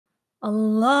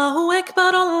الله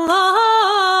أكبر الله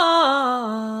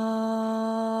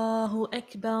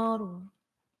أكبر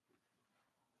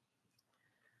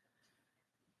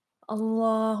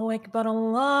الله أكبر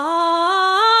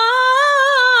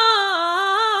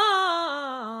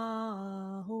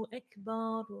الله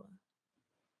أكبر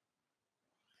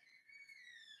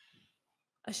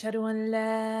أشهد أن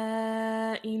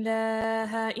لا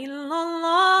إله إلا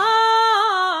الله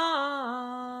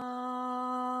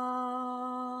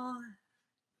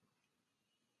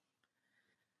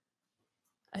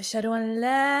أشهد أن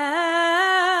لا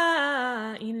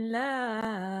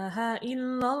إله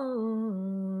إلا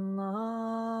الله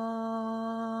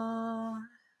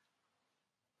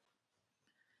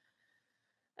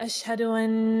أشهد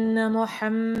أن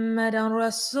محمدا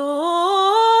رسول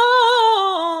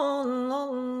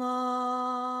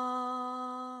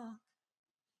الله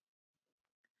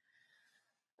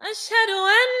أشهد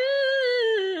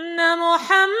أن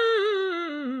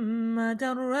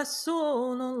محمدا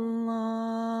رسول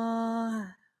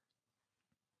الله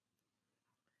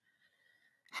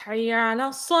حي على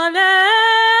الصلاة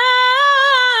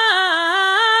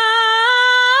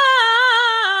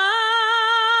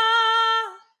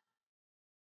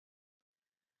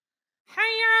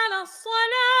حي على الصلاة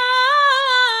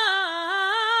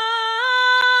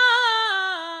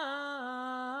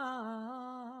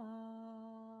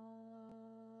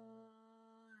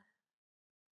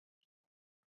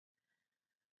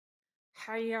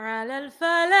حي على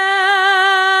الفلاح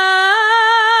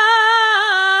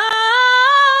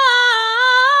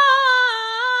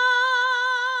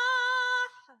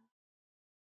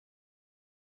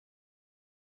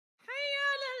حي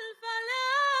على الفلاح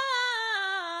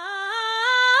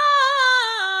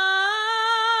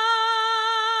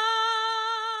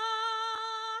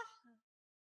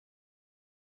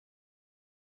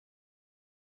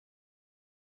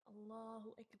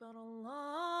الله أكبر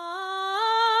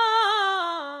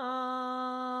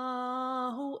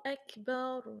الله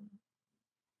أكبر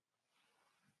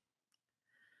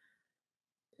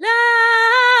لا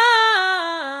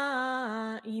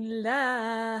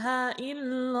إله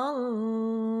إلا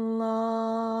الله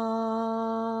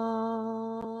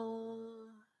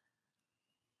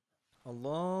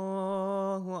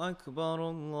الله أكبر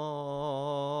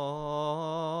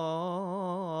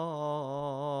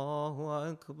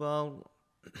الله أكبر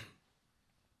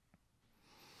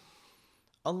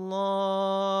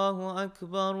الله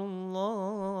أكبر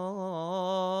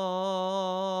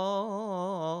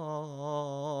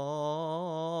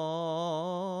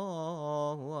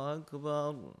الله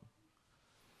أكبر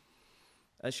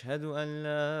أشهد أن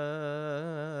لا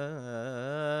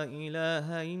إله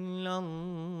إلا الله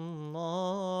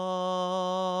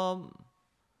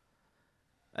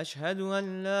أشهد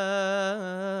أن لا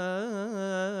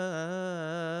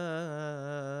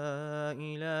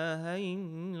إله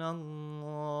إلا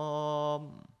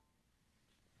الله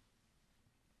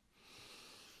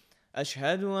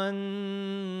أشهد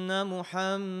أن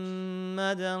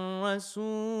محمدا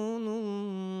رسول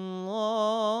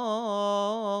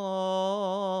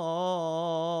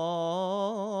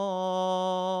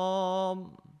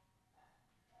الله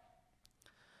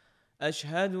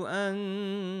أشهد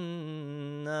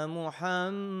أن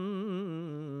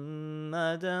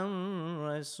محمدا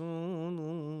رسول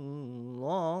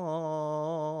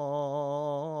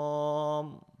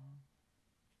الله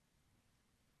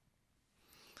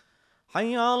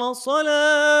حي على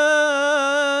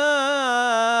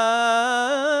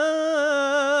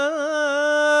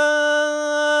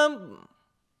الصلاة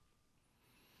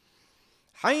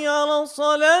حي على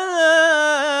الصلاة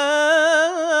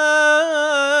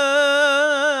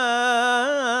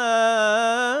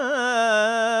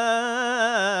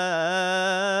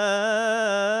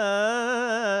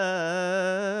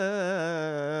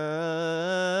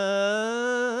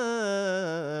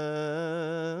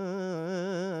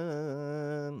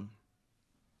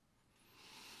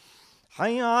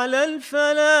حي على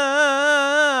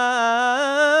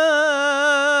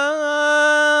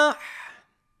الفلاح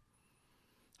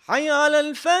حي على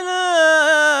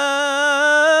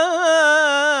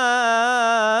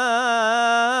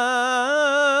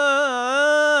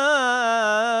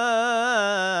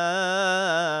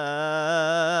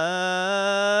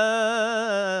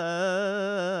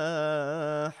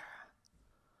الفلاح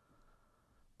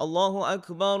الله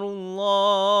أكبر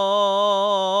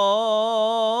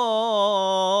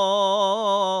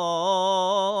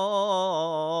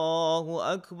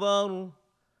الله أكبر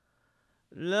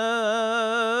لا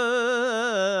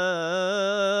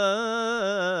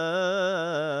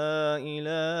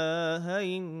إله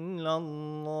إلا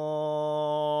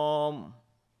الله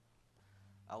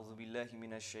أعوذ بالله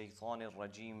من الشيطان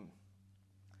الرجيم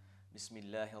بسم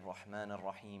الله الرحمن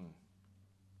الرحيم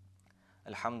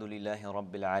الحمد لله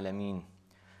رب العالمين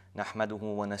نحمده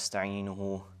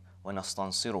ونستعينه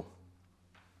ونستنصره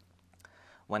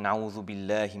ونعوذ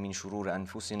بالله من شرور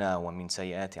أنفسنا ومن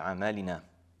سيئات أعمالنا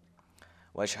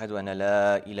وأشهد أن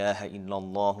لا إله إلا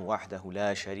الله وحده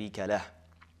لا شريك له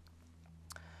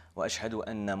وأشهد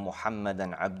أن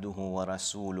محمدًا عبده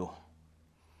ورسوله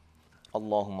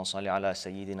اللهم صل على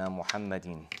سيدنا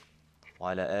محمد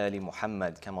وعلى آل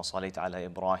محمد كما صليت على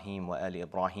إبراهيم وآل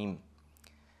إبراهيم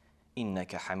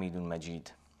إنك حميد مجيد.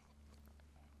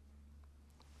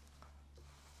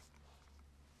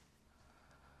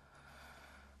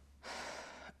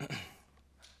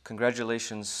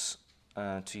 Congratulations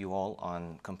to you all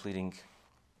on completing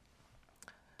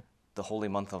the holy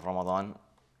month of Ramadan,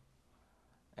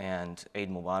 and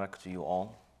Eid Mubarak to you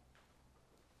all.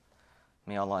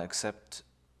 May Allah accept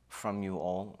from you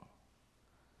all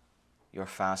your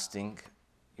fasting,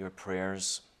 your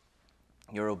prayers,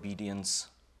 your obedience,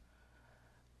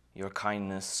 your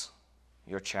kindness,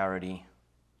 your charity,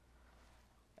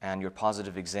 and your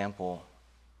positive example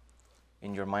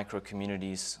in your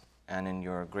micro-communities and in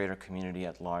your greater community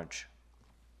at large.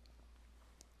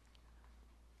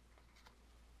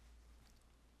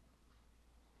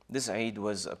 This Eid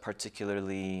was a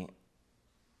particularly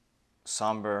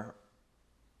somber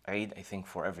Eid, I think,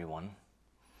 for everyone.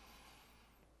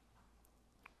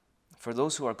 For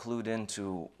those who are clued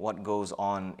into what goes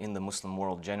on in the Muslim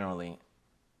world generally,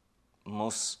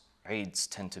 most Eids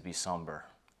tend to be somber.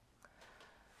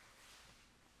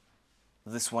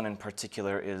 This one in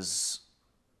particular is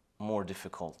more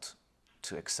difficult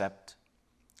to accept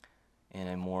in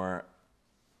a more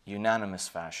unanimous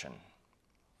fashion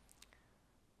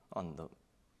on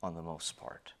the most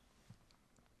part.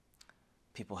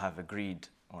 People have agreed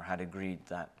or had agreed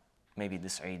that maybe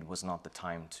this Eid was not the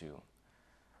time to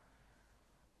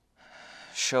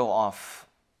show off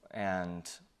and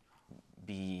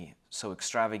be so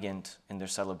extravagant in their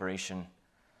celebration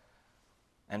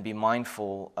and be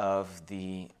mindful of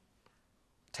the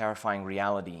terrifying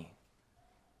reality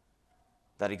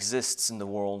that exists in the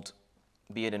world,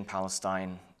 be it in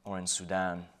Palestine or in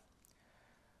Sudan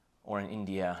or in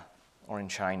India or in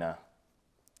China,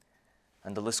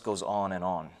 and the list goes on and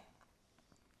on.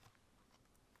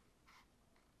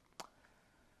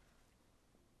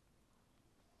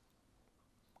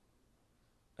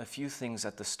 A few things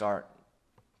at the start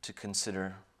to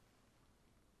consider.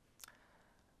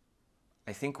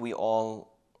 I think we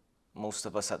all, most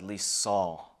of us at least,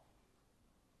 saw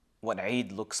what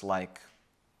Eid looks like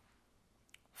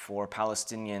for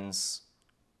Palestinians,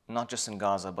 not just in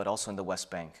Gaza, but also in the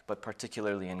West Bank, but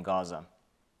particularly in Gaza.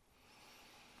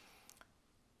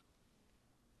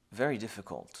 Very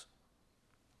difficult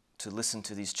to listen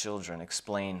to these children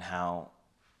explain how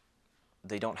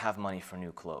they don't have money for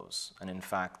new clothes. And in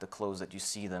fact, the clothes that you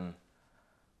see them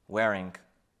wearing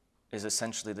is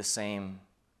essentially the same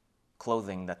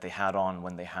clothing that they had on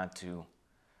when they had to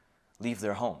leave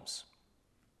their homes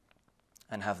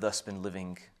and have thus been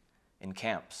living in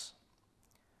camps.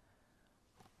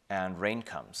 And rain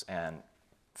comes and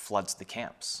floods the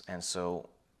camps, and so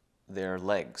their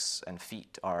legs and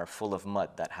feet are full of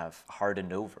mud that have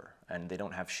hardened over, and they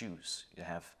don't have shoes. You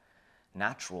have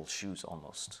natural shoes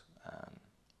almost,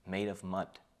 made of mud.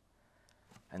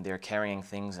 And they're carrying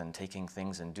things and taking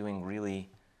things and doing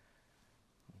really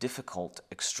difficult,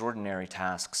 extraordinary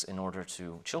tasks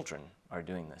children are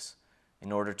doing this,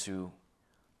 in order to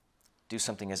do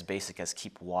something as basic as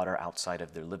keep water outside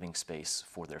of their living space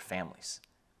for their families.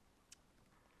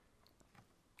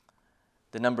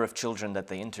 The number of children that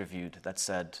they interviewed that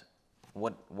said,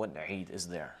 what Eid is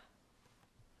there?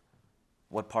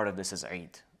 What part of this is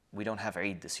Eid? We don't have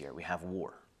Eid this year, we have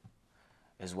war,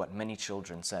 is what many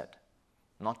children said,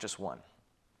 not just one.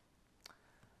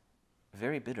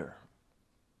 Very bitter.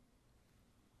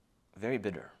 Very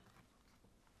bitter.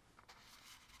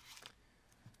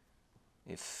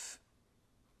 If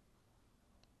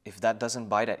that doesn't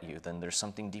bite at you, then there's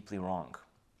something deeply wrong.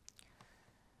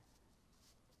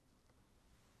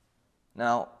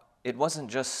 Now, it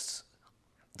wasn't just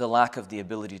the lack of the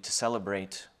ability to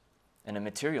celebrate in a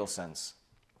material sense,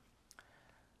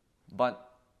 but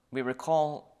we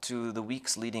recall to the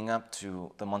weeks leading up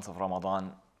to the month of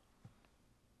Ramadan,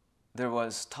 there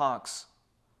was talks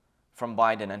from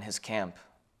Biden and his camp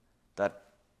that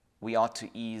we ought to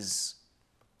ease,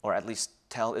 or at least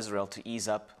tell Israel to ease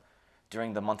up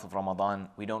during the month of Ramadan.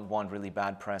 We don't want really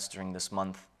bad press during this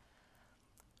month.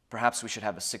 Perhaps we should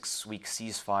have a 6-week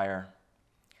ceasefire,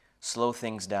 slow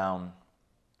things down,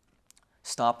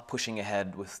 stop pushing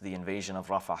ahead with the invasion of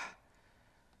Rafah,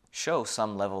 show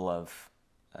some level of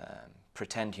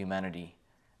pretend humanity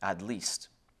at least.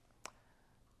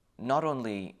 Not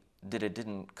only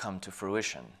didn't come to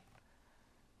fruition,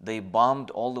 they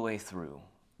bombed all the way through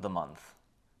the month.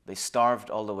 They starved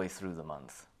all the way through the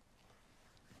month.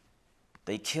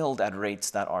 They killed at rates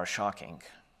that are shocking.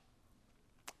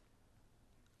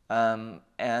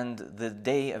 And the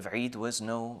day of Eid was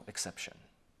no exception.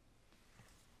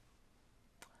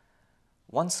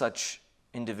 One such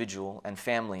individual and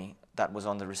family that was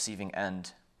on the receiving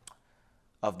end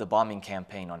of the bombing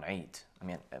campaign on Eid. I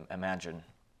mean, imagine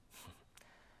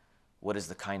what is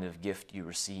the kind of gift you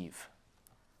receive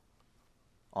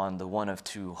on the one of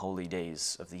two holy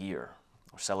days of the year,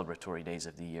 or celebratory days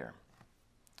of the year.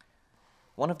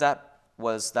 One of that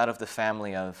was that of the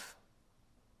family of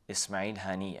Ismail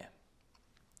Haniyeh,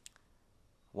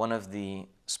 one of the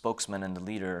spokesmen and the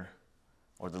leader,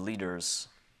 or the leaders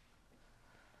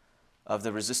of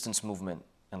the resistance movement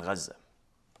in Gaza,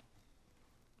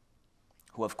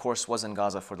 who of course was in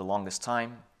Gaza for the longest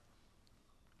time.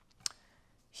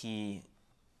 He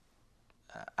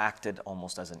acted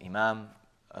almost as an imam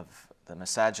of the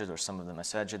masajid, or some of the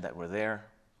masajid that were there.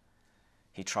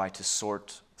 He tried to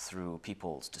sort through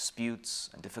people's disputes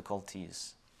and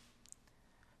difficulties.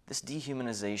 This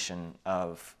dehumanization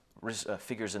of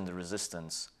figures in the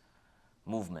resistance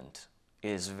movement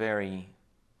is very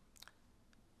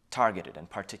targeted and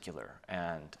particular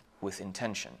and with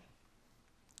intention.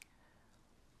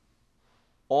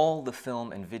 All the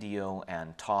film and video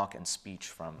and talk and speech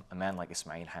from a man like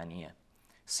Ismail Haniyeh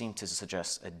seem to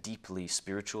suggest a deeply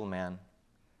spiritual man,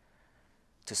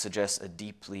 to suggest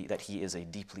that he is a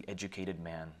deeply educated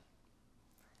man,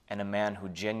 and a man who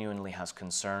genuinely has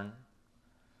concern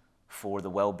for the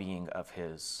well-being of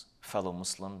his fellow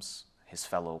Muslims, his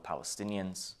fellow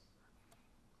Palestinians,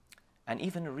 and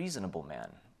even a reasonable man,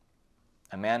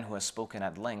 a man who has spoken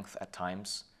at length at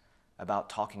times about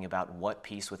talking about what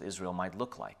peace with Israel might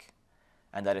look like,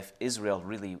 and that if Israel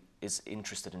really is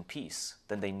interested in peace,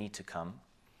 then they need to come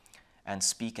and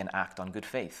speak and act on good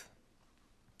faith.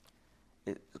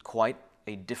 Quite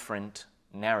a different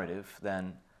narrative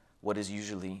than what is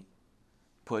usually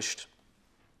pushed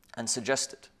and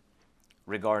suggested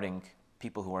regarding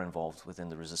people who are involved within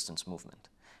the resistance movement.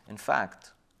 In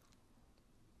fact,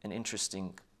 an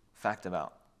interesting fact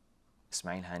about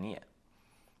Ismail Haniyeh,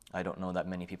 I don't know that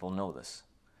many people know this,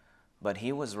 but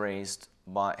he was raised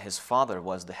by, his father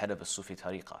was the head of a Sufi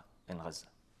tariqah in Gaza.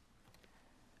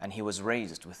 And he was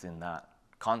raised within that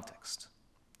context.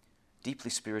 Deeply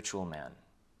spiritual man.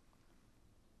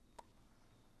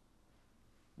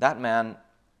 That man,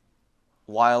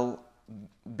 while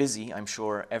busy, I'm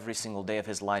sure, every single day of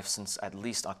his life since at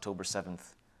least October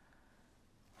 7th,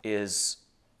 is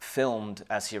filmed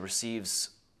as he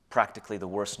receives practically the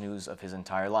worst news of his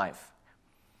entire life.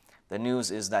 The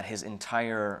news is that his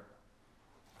entire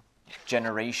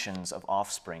generations of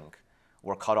offspring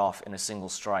were cut off in a single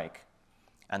strike,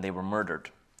 and they were murdered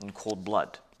in cold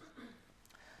blood.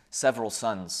 Several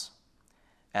sons,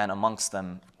 and amongst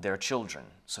them their children,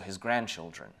 so his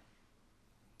grandchildren,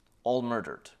 all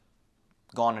murdered,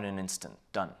 gone in an instant,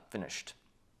 done, finished.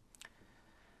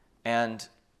 And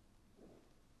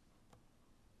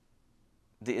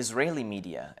the Israeli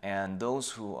media and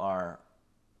those who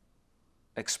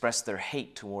express their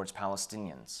hate towards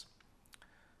Palestinians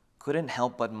couldn't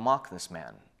help but mock this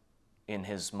man in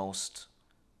his most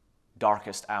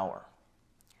darkest hour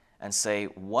and say,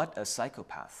 what a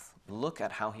psychopath. Look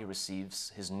at how he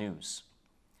receives his news.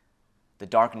 The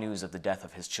dark news of the death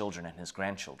of his children and his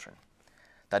grandchildren,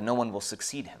 that no one will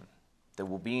succeed him. There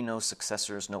will be no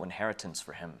successors, no inheritance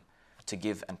for him to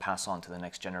give and pass on to the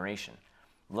next generation.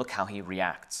 Look how he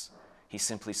reacts. He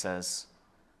simply says,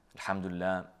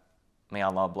 Alhamdulillah, may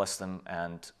Allah bless them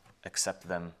and accept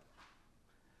them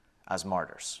as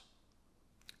martyrs.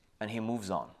 And he moves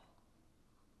on.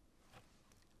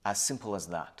 As simple as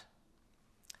that.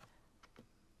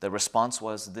 The response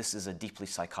was, this is a deeply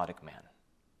psychotic man.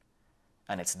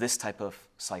 And it's this type of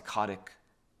psychotic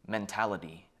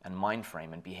mentality and mind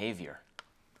frame and behavior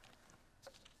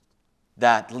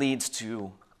that leads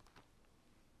to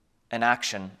an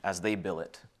action, as they bill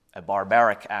it, a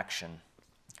barbaric action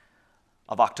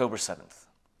of October 7th.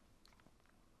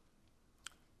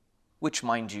 Which,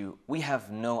 mind you, we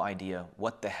have no idea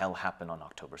what the hell happened on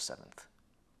October 7th.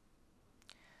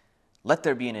 Let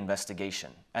there be an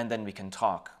investigation, and then we can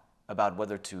talk about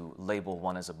whether to label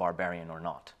one as a barbarian or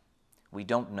not. We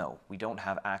don't know. We don't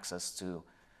have access to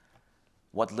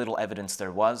what little evidence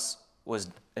there was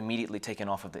immediately taken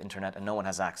off of the internet, and no one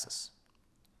has access.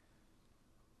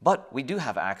 But we do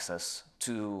have access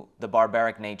to the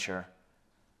barbaric nature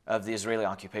of the Israeli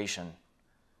occupation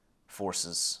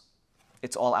forces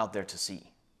It's all out there to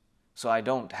see. So I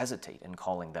don't hesitate in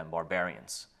calling them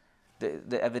barbarians.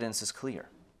 The evidence is clear.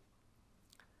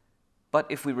 But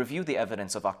if we review the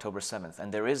evidence of October 7th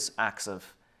and there is acts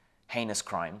of heinous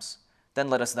crimes, then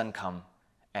let us then come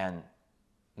and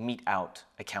mete out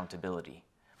accountability.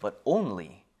 But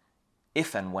only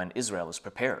if and when Israel is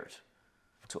prepared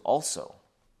to also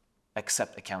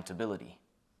accept accountability.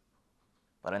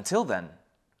 But until then,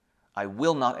 I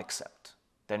will not accept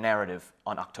their narrative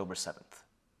on October 7th,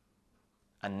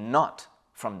 and not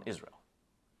from Israel.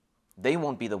 They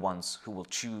won't be the ones who will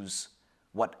choose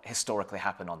what historically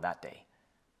happened on that day.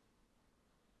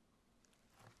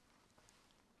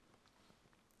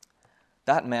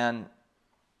 That man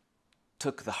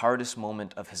took the hardest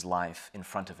moment of his life in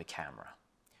front of a camera,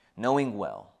 knowing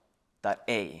well that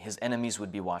A, his enemies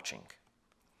would be watching,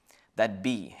 that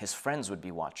B, his friends would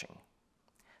be watching,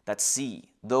 that C,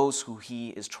 those who he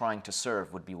is trying to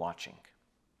serve would be watching.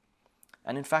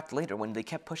 And in fact, later, when they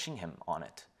kept pushing him on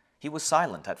it, he was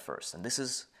silent at first. And this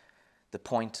is the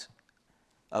point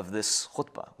of this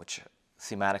khutbah, which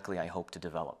thematically I hope to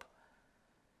develop.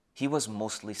 He was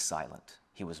mostly silent.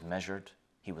 He was measured.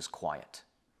 He was quiet.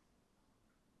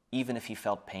 Even if he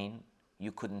felt pain,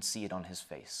 you couldn't see it on his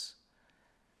face.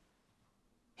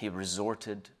 He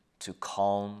resorted to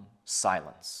calm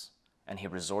silence, and he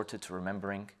resorted to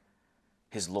remembering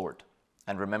his Lord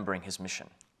and remembering his mission.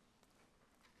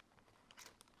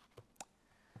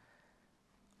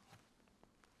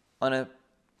 On a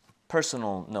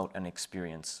personal note and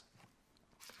experience,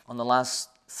 on the last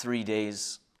 3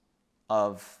 days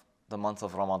of the month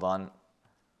of Ramadan,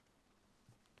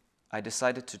 I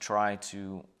decided to try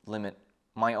to limit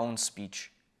my own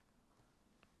speech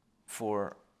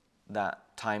for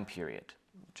that time period.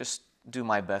 Just do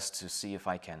my best to see if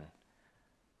I can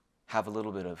have a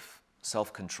little bit of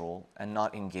self-control and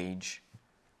not engage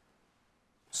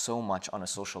so much on a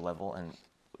social level and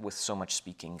with so much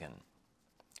speaking, and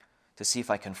to see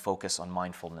if I can focus on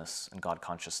mindfulness and God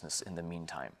consciousness in the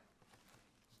meantime.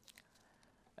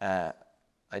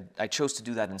 I chose to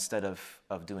do that instead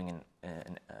of doing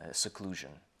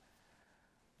seclusion,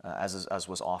 as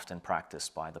was often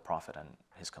practiced by the Prophet and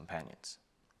his companions,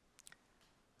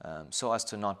 so as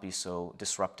to not be so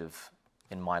disruptive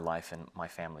in my life and my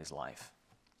family's life.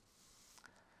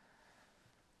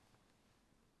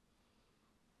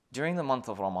 During the month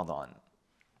of Ramadan,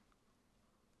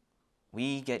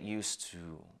 we get used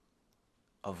to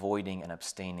avoiding and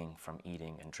abstaining from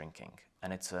eating and drinking.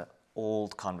 And it's an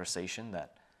old conversation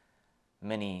that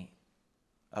many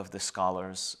of the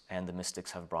scholars and the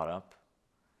mystics have brought up.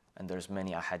 And there's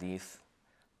many ahadith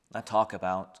that talk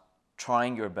about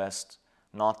trying your best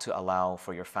not to allow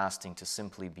for your fasting to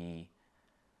simply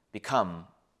become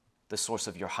the source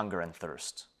of your hunger and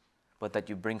thirst, but that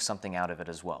you bring something out of it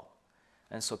as well.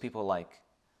 And so people like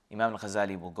Imam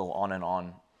al-Ghazali will go on and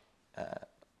on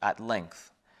at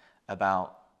length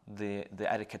about the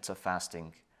etiquettes of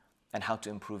fasting and how to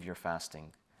improve your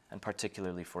fasting, and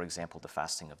particularly, for example, the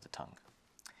fasting of the tongue.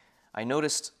 I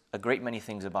noticed a great many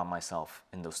things about myself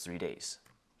in those 3 days.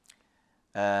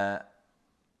 I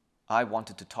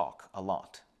wanted to talk a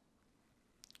lot,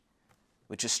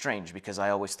 which is strange because I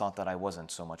always thought that I wasn't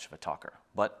so much of a talker,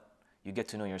 but you get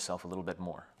to know yourself a little bit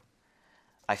more.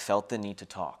 I felt the need to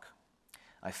talk.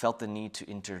 I felt the need to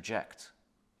interject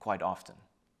quite often.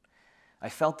 I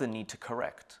felt the need to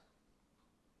correct.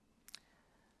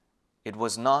 It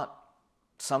was not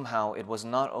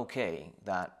okay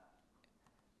that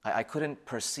I couldn't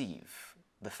perceive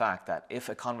the fact that if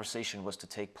a conversation was to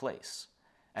take place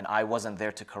and I wasn't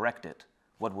there to correct it,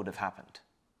 what would have happened?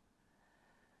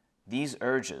 These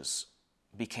urges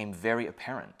became very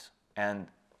apparent and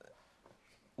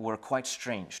were quite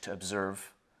strange to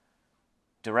observe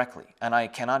directly. And I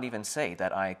cannot even say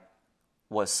that I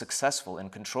was successful in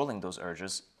controlling those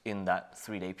urges in that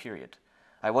 3-day period.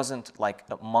 I wasn't like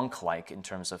a monk-like in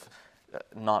terms of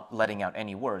not letting out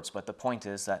any words, but the point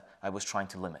is that I was trying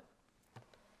to limit.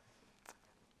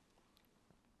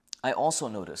 I also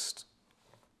noticed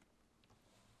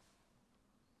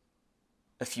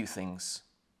a few things.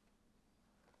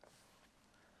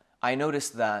 I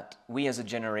noticed that we as a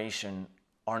generation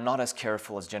are not as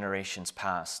careful as generations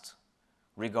past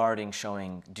regarding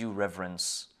showing due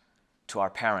reverence to our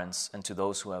parents and to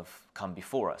those who have come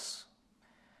before us,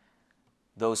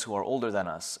 those who are older than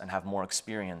us and have more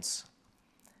experience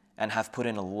and have put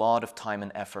in a lot of time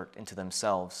and effort into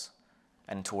themselves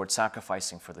and towards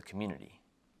sacrificing for the community.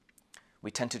 We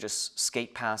tend to just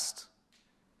skate past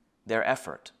their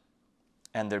effort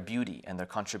and their beauty and their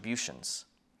contributions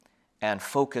and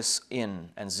focus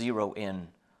in and zero in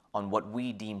on what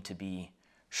we deem to be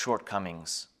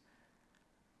shortcomings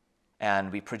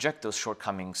And we project those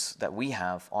shortcomings that we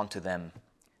have onto them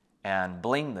and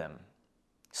blame them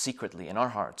secretly in our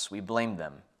hearts. We blame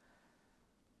them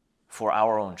for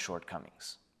our own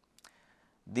shortcomings.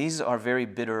 These are very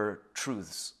bitter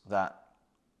truths that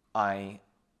I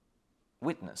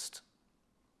witnessed.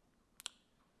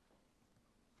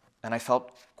 And I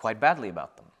felt quite badly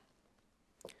about them.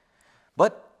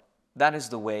 But that is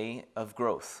the way of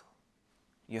growth.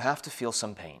 You have to feel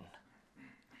some pain.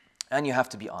 And you have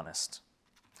to be honest.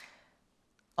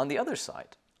 On the other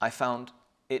side, I found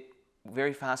it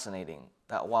very fascinating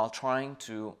that while trying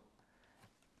to,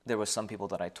 there were some people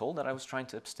that I told that I was trying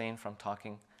to abstain from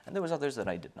talking, and there was others that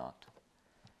I did not.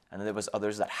 And there was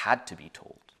others that had to be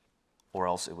told, or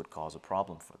else it would cause a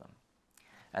problem for them.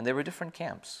 And there were different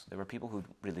camps. There were people who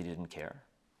really didn't care.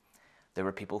 There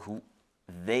were people who,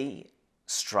 they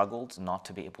struggled not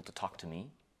to be able to talk to me.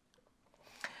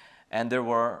 And there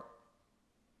were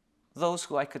those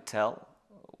who I could tell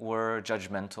were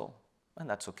judgmental, and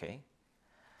that's okay.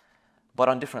 But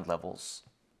on different levels,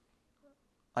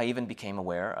 I even became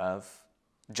aware of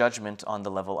judgment on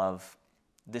the level of,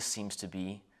 this seems to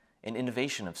be an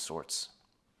innovation of sorts.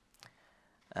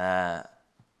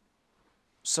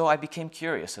 So I became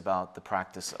curious about the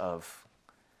practice of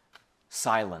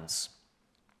silence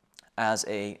as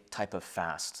a type of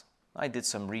fast. I did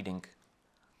some reading,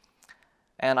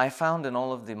 and I found in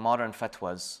all of the modern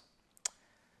fatwas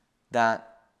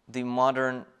that the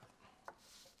modern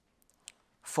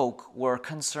folk were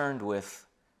concerned with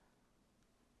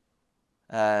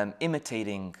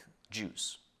imitating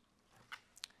Jews.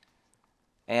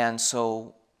 And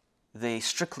so they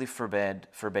strictly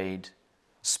forbade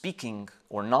speaking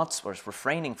or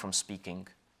refraining from speaking.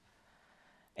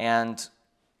 And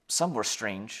some were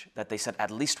strange, that they said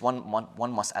at least one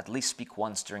must at least speak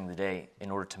once during the day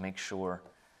in order to make sure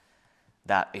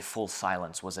that a full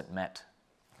silence wasn't met.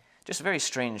 Just a very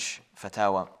strange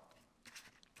fatwa,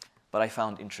 but I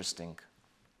found interesting.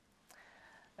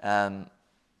 And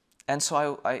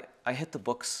so I hit the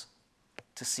books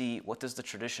to see what does the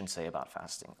tradition say about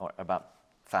fasting, or about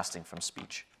fasting from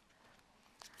speech.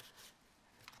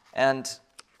 And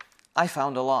I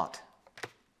found a lot.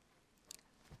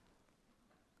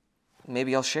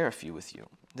 Maybe I'll share a few with you.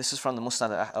 This is from the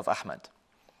Musnad of Ahmad.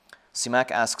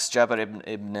 Simak asks Jabir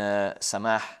ibn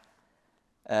Samah,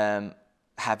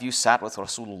 have you sat with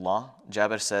Rasulullah?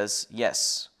 Jabir says,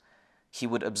 yes. He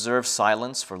would observe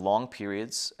silence for long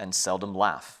periods and seldom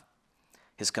laugh.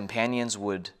 His companions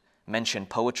would mention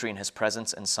poetry in his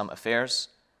presence and some affairs,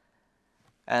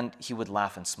 and he would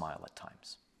laugh and smile at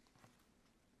times.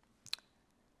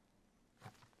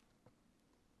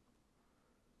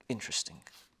 Interesting.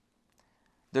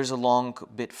 There's a long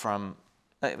bit from,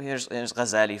 here's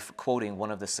Ghazali quoting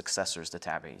one of the successors, the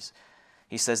Tabi'is.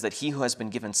 He says that he who has been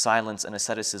given silence and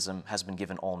asceticism has been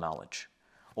given all knowledge.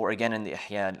 Or again in the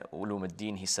Ihya Ulum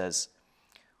ad-Din, he says,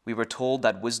 we were told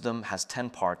that wisdom has 10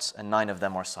 parts and 9 of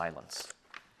them are silence.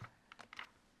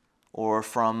 Or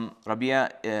from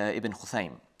Rabi'a ibn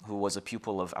Khuthaym, who was a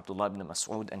pupil of Abdullah ibn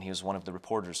Mas'ud, and he was one of the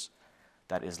reporters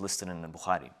that is listed in the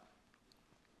Bukhari.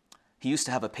 He used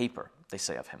to have a paper, they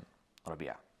say of him,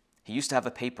 Rabi'a. He used to have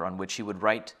a paper on which he would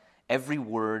write every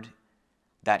word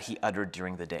that he uttered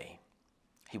during the day.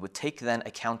 He would take then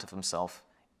account of himself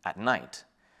at night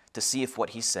to see if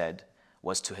what he said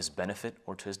was to his benefit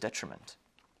or to his detriment.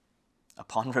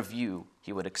 Upon review,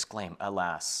 he would exclaim,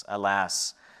 alas,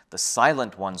 alas, the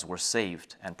silent ones were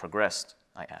saved and progressed,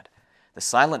 I add. The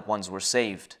silent ones were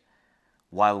saved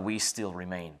while we still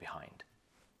remain behind.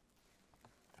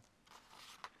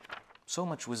 So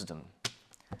much wisdom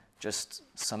just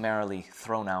summarily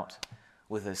thrown out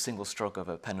with a single stroke of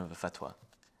a pen of a fatwa.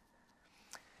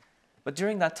 But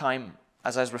during that time,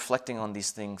 as I was reflecting on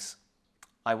these things,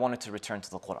 I wanted to return to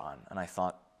the Quran, and I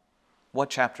thought, what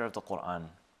chapter of the Quran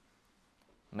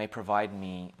may provide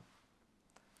me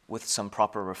with some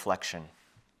proper reflection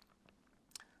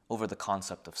over the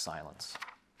concept of silence?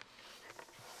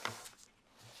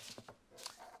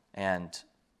 And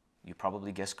you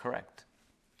probably guessed correct.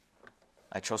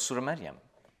 I chose Surah Maryam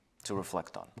to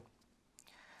reflect on.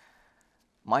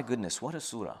 My goodness, what a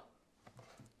surah.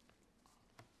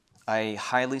 I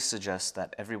highly suggest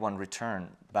that everyone return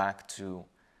back to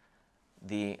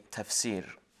the tafsir,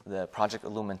 the Project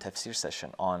Ulum and Tafsir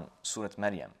session on Surah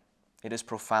Maryam. It is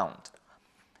profound.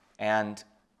 And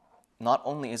not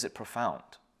only is it profound,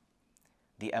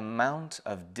 the amount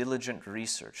of diligent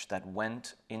research that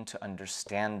went into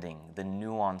understanding the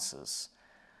nuances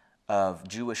of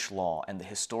Jewish law and the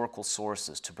historical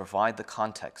sources to provide the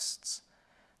contexts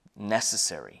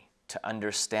necessary to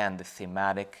understand the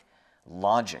thematic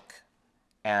logic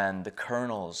and the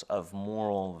kernels of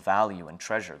moral value and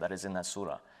treasure that is in that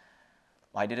surah.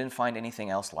 I didn't find anything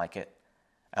else like it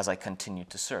as I continued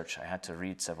to search. I had to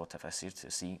read several tafsir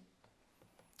to see,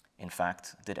 in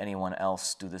fact, did anyone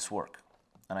else do this work?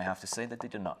 And I have to say that they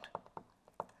did not.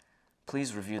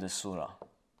 Please review the surah.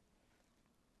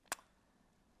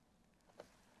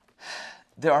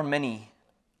 There are many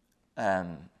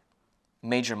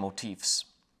major motifs.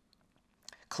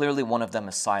 Clearly one of them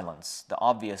is silence. The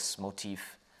obvious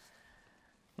motif,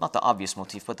 not the obvious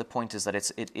motif, but the point is that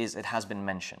it has been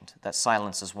mentioned, that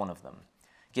silence is one of them.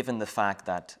 Given the fact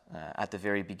that at the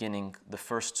very beginning, the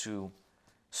first two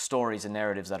stories and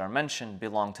narratives that are mentioned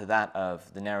belong to that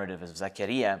of the narrative of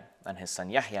Zakaria and his son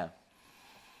Yahya,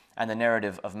 and the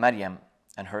narrative of Maryam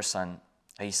and her son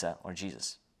Isa, or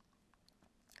Jesus.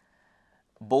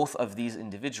 Both of these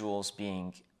individuals,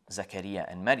 being Zakaria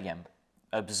and Maryam,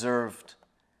 observed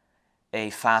a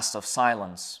fast of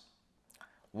silence.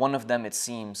 One of them, it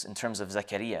seems, in terms of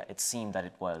Zakaria, it seemed that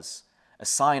it was a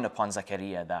sign upon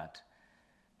Zakaria that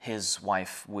his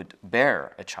wife would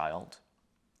bear a child,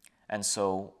 and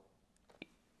so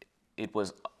it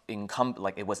was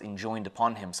enjoined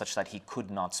upon him such that he could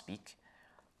not speak.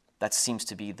 That seems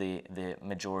to be the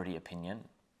majority opinion.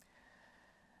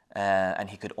 And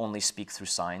he could only speak through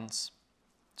signs,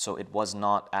 so it was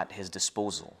not at his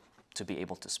disposal to be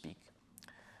able to speak.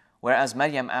 Whereas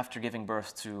Maryam, after giving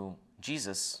birth to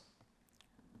Jesus,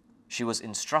 she was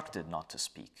instructed not to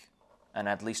speak, and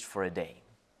at least for a day.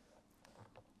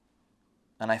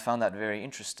 And I found that very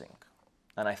interesting.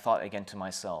 And I thought again to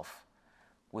myself,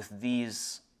 with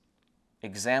these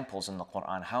examples in the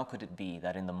Quran, how could it be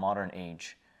that in the modern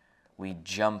age we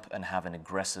jump and have an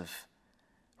aggressive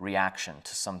reaction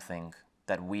to something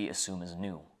that we assume is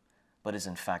new, but is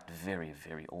in fact very,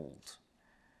 very old?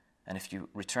 And if you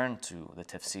return to the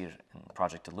tafsir in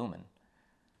Project Illumine,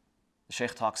 the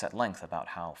Shaykh talks at length about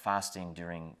how fasting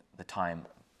during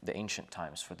the ancient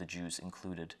times for the Jews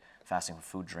included fasting from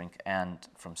food, drink, and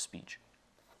from speech.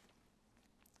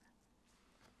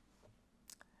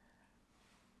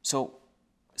 So,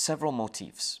 several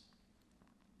motifs.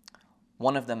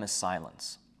 One of them is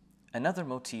silence. Another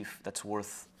motif that's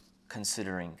worth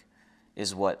considering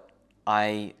is what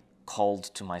I called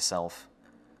to myself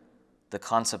the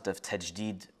concept of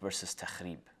tajdid versus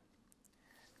takhrib.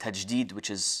 Tajdid, which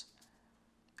is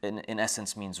in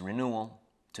essence means renewal,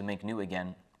 to make new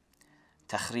again.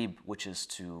 Takhrib, which is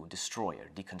to destroy or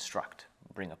deconstruct,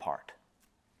 bring apart.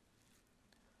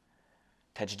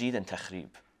 Tajdid and takhrib.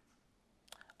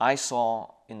 I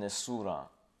saw in this surah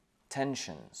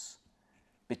tensions,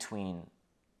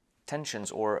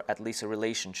 or at least a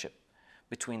relationship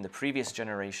between the previous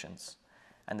generations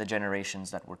and the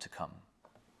generations that were to come.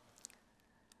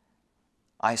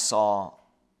 I saw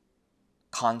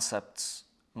concepts,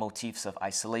 motifs of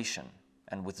isolation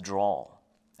and withdrawal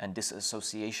and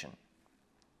disassociation.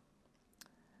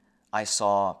 I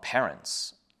saw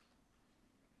parents,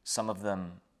 some of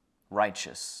them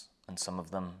righteous and some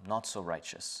of them not so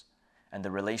righteous, and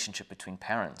the relationship between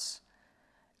parents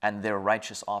and their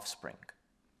righteous offspring.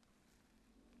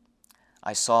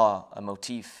 I saw a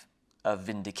motif of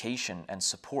vindication and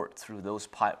support through those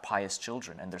pious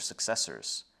children and their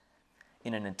successors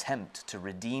in an attempt to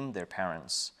redeem their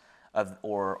parents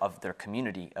of their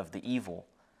community of the evil,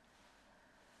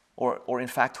 or in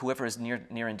fact whoever is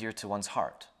near and dear to one's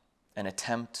heart, an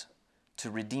attempt to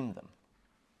redeem them.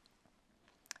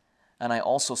 And I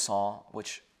also saw,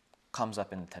 which comes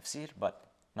up in the tafsir, but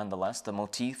nonetheless, the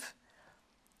motif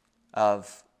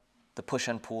of the push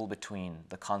and pull between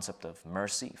the concept of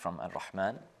mercy from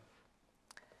Ar-Rahman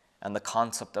and the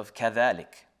concept of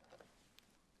kadhalik.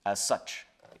 As such,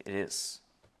 it is.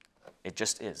 It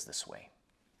just is this way.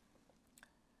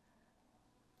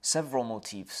 Several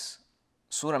motifs.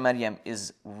 Surah Maryam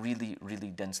is really, really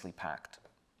densely packed.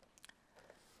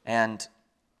 And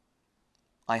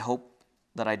I hope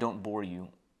that I don't bore you,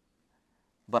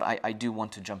 but I do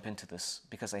want to jump into this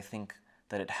because I think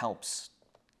that it helps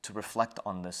to reflect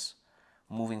on this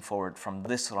moving forward from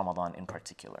this Ramadan in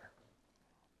particular.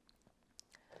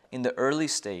 In the early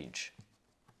stage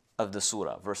of the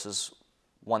surah, verses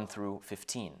 1 through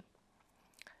 15,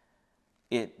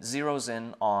 it zeroes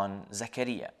in on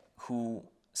Zakaria, who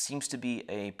seems to be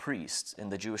a priest in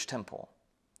the Jewish temple,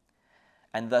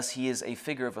 and thus he is a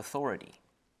figure of authority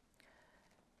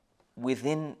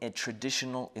within a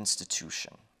traditional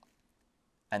institution.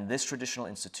 And this traditional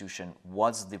institution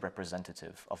was the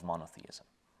representative of monotheism.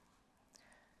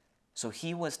 So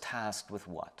he was tasked with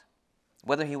what?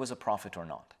 Whether he was a prophet or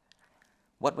not.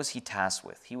 What was he tasked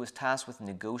with? He was tasked with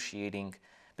negotiating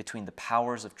between the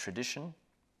powers of tradition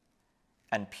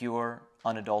and pure,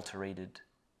 unadulterated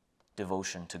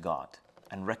devotion to God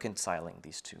and reconciling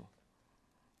these two.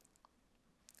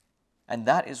 And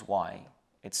that is why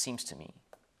it seems to me,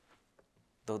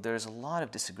 though there's a lot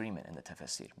of disagreement in the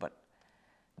tafsir, but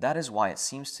that is why it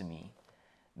seems to me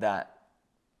that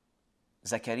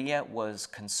Zakaria was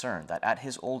concerned that at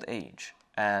his old age,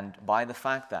 and by the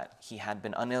fact that he had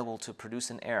been unable to produce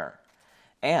an heir,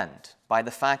 and by the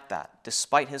fact that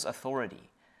despite his authority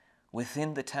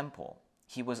within the temple,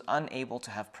 he was unable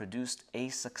to have produced a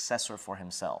successor for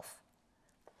himself.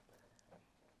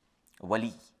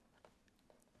 Wali.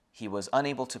 He was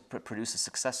unable to produce a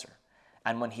successor.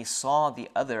 And when he saw the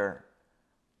other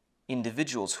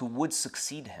individuals who would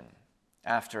succeed him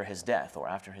after his death or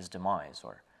after his demise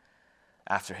or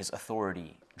after his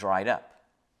authority dried up,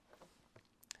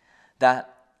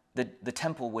 that the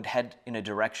temple would head in a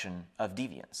direction of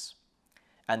deviance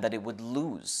and that it would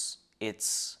lose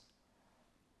its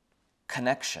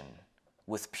connection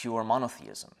with pure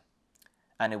monotheism,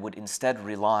 and it would instead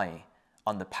rely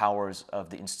on the powers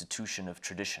of the institution of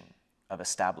tradition, of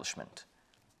establishment.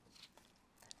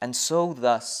 And so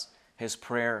thus his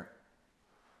prayer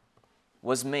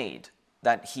was made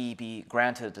that he be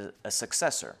granted a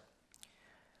successor,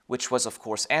 which was of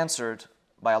course answered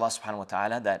by Allah subhanahu wa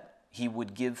ta'ala that he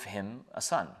would give him a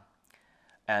son.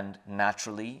 And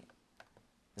naturally,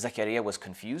 Zakaria was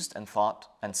confused and thought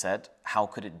and said, how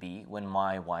could it be when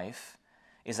my wife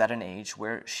is at an age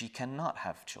where she cannot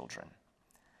have children?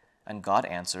 And God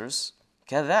answers,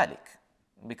 كَذَلِكَ,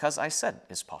 because I said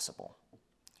is possible.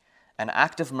 An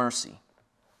act of mercy,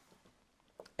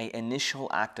 an initial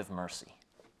act of mercy.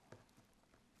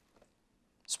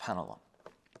 SubhanAllah.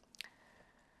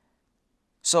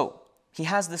 So, he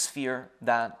has this fear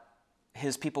that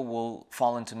his people will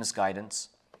fall into misguidance,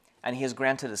 and he is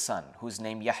granted a son who is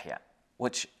named Yahya,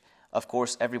 which, of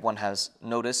course, everyone has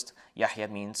noticed. Yahya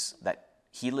means that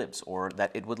he lives, or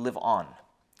that it would live on,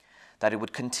 that it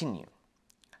would continue.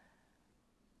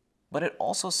 But it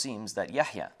also seems that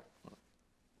Yahya,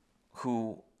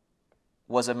 who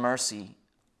was a mercy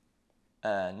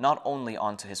not only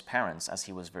onto his parents, as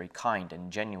he was very kind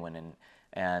and genuine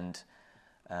and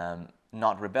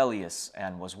not rebellious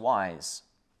and was wise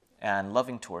and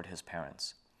loving toward his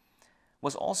parents,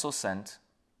 was also sent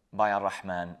by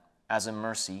Ar-Rahman as a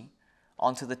mercy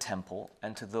onto the temple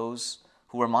and to those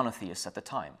who were monotheists at the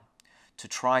time, to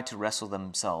try to wrestle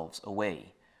themselves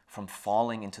away from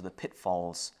falling into the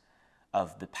pitfalls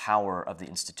of the power of the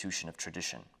institution of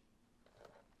tradition.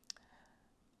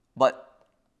 But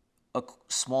a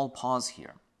small pause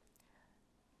here.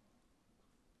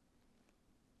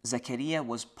 Zakaria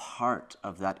was part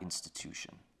of that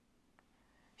institution.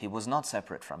 He was not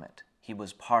separate from it. He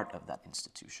was part of that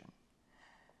institution.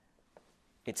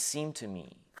 It seemed to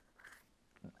me,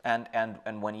 and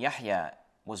when Yahya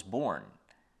was born,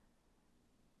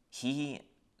 he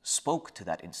spoke to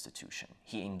that institution.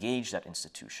 He engaged that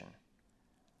institution.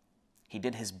 He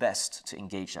did his best to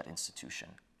engage that institution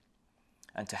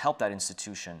and to help that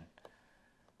institution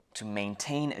to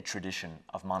maintain a tradition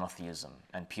of monotheism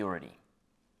and purity.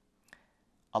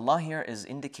 Allah here is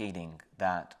indicating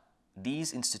that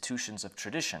these institutions of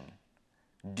tradition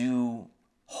do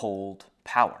hold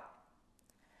power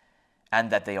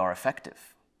and that they are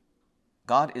effective.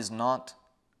 God is not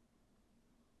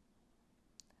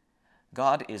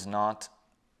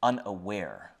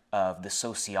unaware of the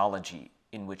sociology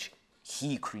in which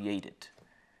He created.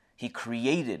 He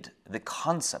created the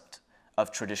concept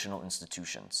of traditional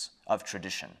institutions, of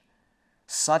tradition,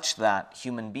 such that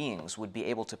human beings would be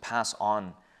able to pass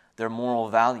on their moral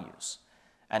values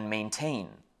and maintain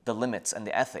the limits and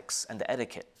the ethics and the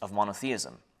etiquette of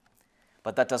monotheism.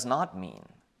 But that does not mean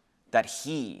that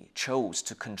He chose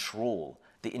to control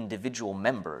the individual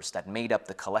members that made up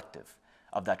the collective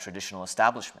of that traditional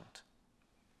establishment.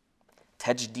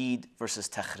 Tajdeed versus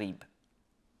takhrib.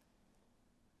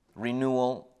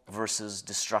 Renewal versus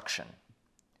destruction.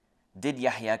 Did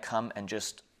Yahya come and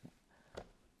just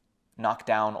knock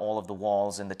down all of the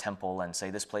walls in the temple and say,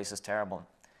 this place is terrible?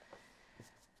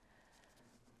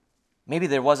 Maybe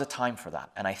there was a time for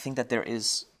that, and I think that there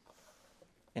is,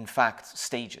 in fact,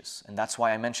 stages, and that's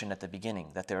why I mentioned at the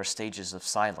beginning that there are stages of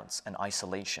silence and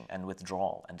isolation and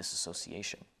withdrawal and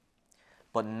disassociation,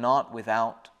 but not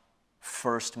without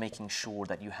first making sure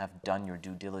that you have done your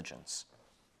due diligence.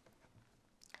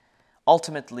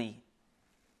 Ultimately,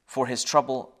 for his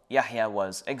trouble, Yahya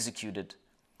was executed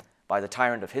by the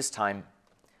tyrant of his time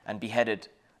and beheaded,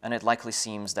 and it likely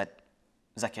seems that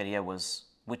Zakaria was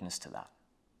witness to that.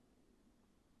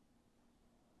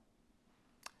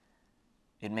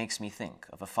 It makes me think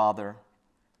of a father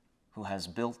who has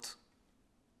built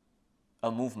a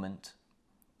movement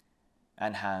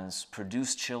and has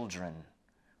produced children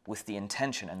with the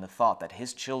intention and the thought that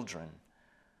his children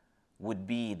would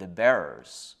be the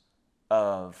bearers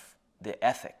of the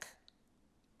ethic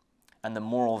and the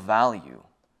moral value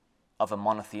of a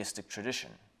monotheistic tradition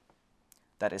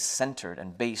that is centered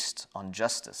and based on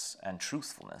justice and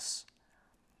truthfulness,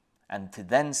 and to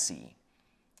then see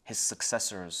his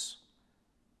successors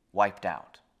wiped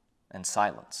out and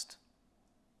silenced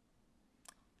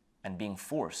and being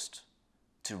forced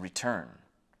to return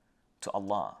to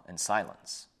Allah in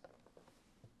silence.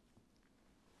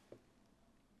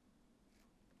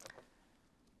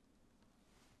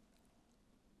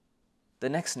 The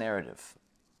next narrative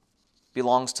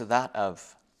belongs to that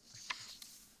of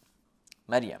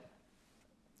Maryam.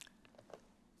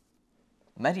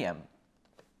 Maryam,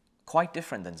 quite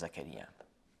different than Zakaria,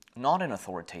 not an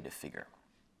authoritative figure.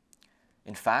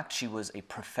 In fact, she was a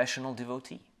professional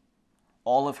devotee.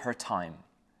 All of her time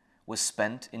was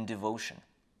spent in devotion.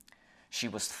 She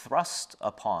was thrust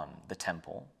upon the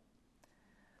temple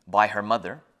by her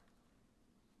mother.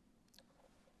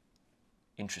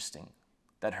 Interesting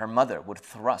that her mother would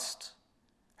thrust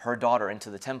her daughter into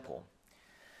the temple.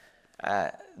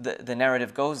 The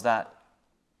narrative goes that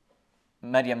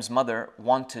Maryam's mother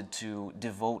wanted to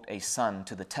devote a son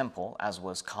to the temple, as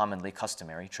was commonly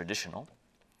customary, traditional.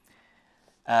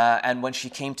 And when she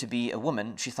came to be a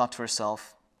woman, she thought to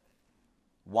herself,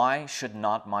 why should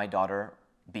not my daughter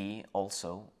be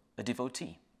also a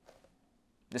devotee?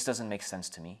 This doesn't make sense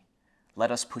to me.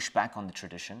 Let us push back on the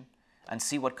tradition and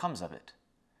see what comes of it.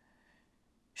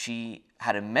 She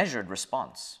had a measured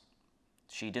response.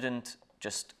 She didn't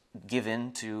just give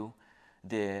in to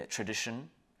the tradition,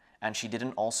 and she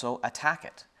didn't also attack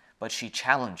it, but she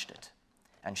challenged it.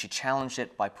 And she challenged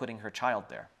it by putting her child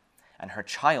there. And her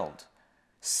child,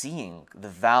 seeing the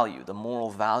value, the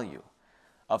moral value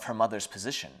of her mother's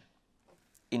position,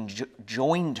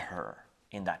 joined her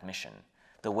in that mission,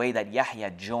 the way that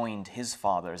Yahya joined his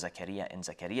father Zakaria in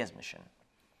Zakaria's mission,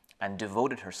 and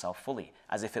devoted herself fully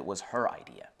as if it was her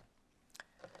idea.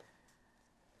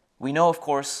 We know, of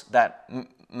course, that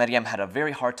Maryam had a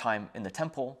very hard time in the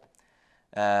temple.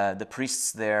 The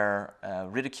priests there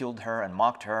ridiculed her and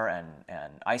mocked her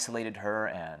and isolated her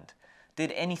and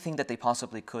did anything that they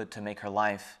possibly could to make her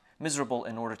life miserable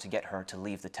in order to get her to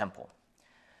leave the temple.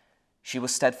 She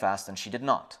was steadfast and she did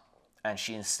not. And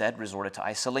she instead resorted to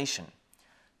isolation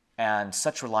and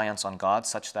such reliance on God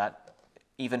such that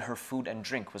even her food and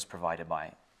drink was provided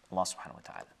by Allah subhanahu wa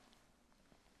ta'ala.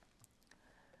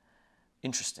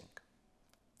 Interesting.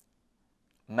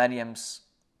 Maryam's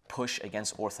push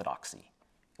against orthodoxy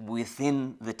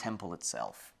within the temple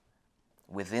itself,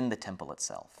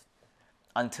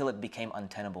 until it became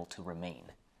untenable to remain.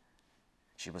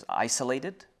 She was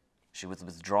isolated, she was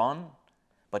withdrawn,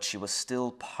 but she was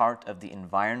still part of the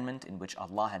environment in which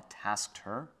Allah had tasked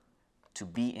her to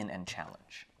be in and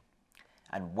challenge.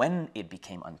 And when it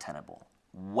became untenable,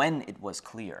 when it was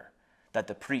clear that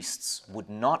the priests would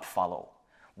not follow,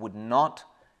 would not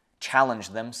challenge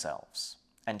themselves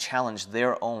and challenge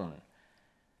their own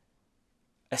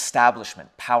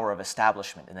establishment, power of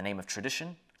establishment in the name of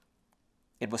tradition,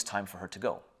 it was time for her to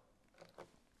go.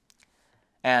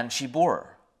 And she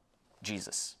bore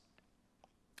Jesus.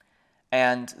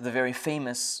 And the very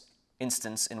famous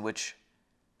instance in which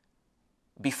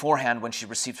beforehand when she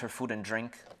received her food and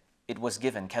drink, it was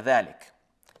given, كَذَلِكَ.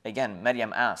 Again,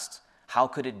 Maryam asked, how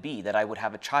could it be that I would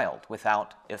have a child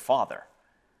without a father?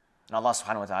 And Allah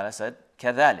subhanahu wa ta'ala said,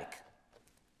 كَذَلِكَ.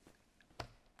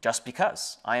 Just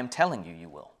because, I am telling you, you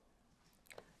will.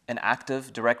 An act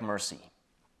of direct mercy.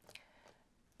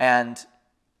 And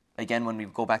again, when we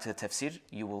go back to the tafsir,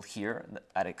 you will hear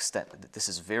at extent that this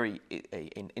is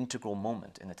an integral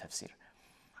moment in the tafsir.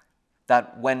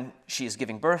 That when she is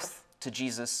giving birth to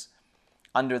Jesus,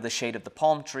 under the shade of the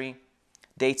palm tree,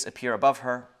 dates appear above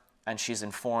her, and she's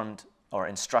informed or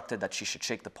instructed that she should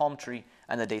shake the palm tree,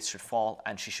 and the dates should fall,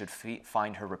 and she should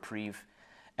find her reprieve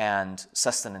and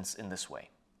sustenance in this way.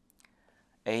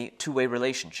 A two-way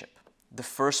relationship. The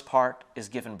first part is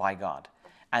given by God,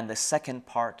 and the second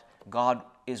part, God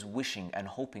is wishing and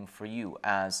hoping for you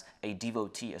as a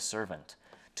devotee, a servant,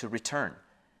 to return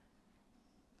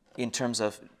in terms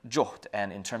of juhd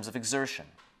and in terms of exertion.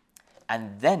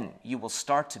 And then you will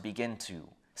start to begin to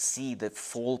see the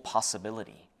full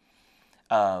possibility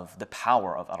of the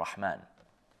power of Ar-Rahman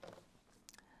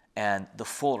and the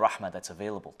full rahmah that's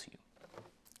available to you.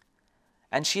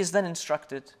 And she is then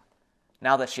instructed,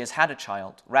 now that she has had a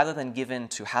child, rather than give in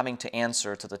to having to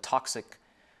answer to the toxic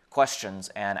questions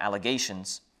and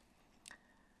allegations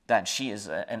that she is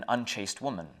an unchaste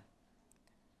woman,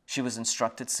 she was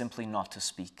instructed simply not to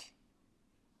speak,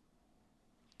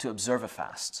 to observe a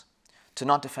fast, to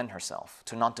not defend herself,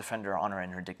 to not defend her honor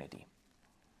and her dignity.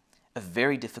 A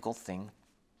very difficult thing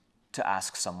to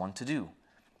ask someone to do,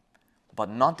 but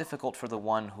not difficult for the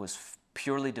one who is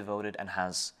purely devoted and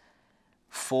has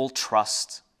full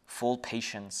trust, full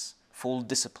patience, full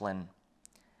discipline,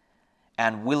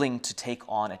 and willing to take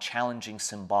on a challenging,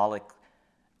 symbolic,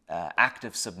 act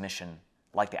of submission,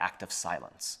 like the act of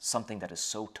silence, something that is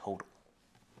so total.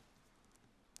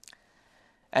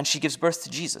 And she gives birth to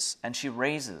Jesus, and she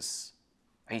raises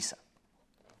Isa.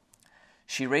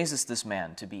 She raises this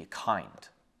man to be kind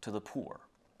to the poor,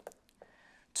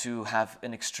 to have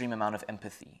an extreme amount of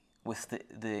empathy with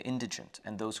the indigent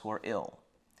and those who are ill,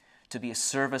 to be a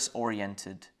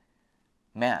service-oriented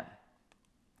man.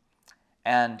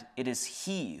 And it is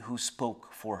he who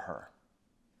spoke for her.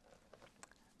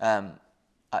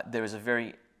 There is a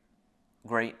very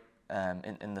great,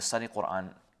 in the study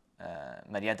Quran,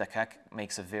 Maryam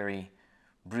makes a very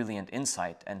brilliant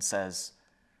insight and says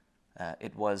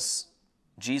it was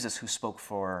Jesus who spoke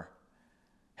for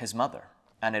his mother,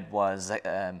 and it was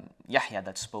Yahya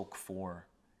that spoke for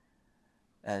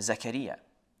Zakaria.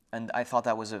 And I thought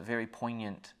that was a very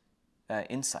poignant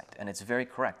insight, and it's very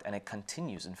correct, and it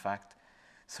continues, in fact,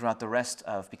 throughout the rest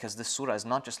of, because this surah is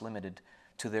not just limited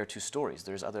to their two stories.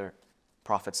 There's other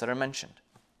prophets that are mentioned.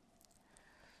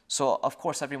 So, of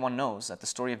course, everyone knows that the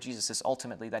story of Jesus is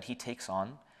ultimately that he takes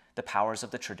on the powers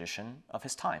of the tradition of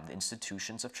his time, the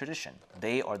institutions of tradition.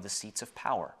 They are the seats of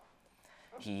power.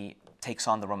 He takes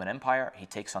on the Roman Empire, he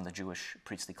takes on the Jewish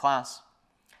priestly class,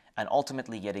 and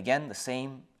ultimately, yet again, the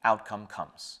same outcome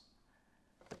comes.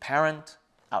 The parent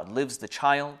outlives the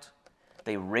child.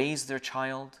 They raise their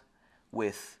child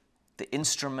with the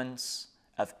instruments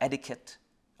of etiquette,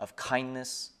 of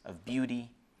kindness, of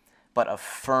beauty, but of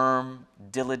firm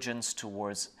diligence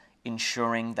towards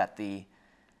ensuring that the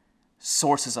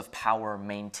sources of power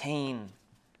maintain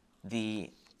the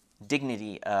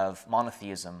dignity of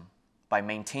monotheism by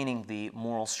maintaining the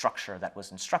moral structure that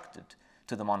was instructed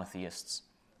to the monotheists.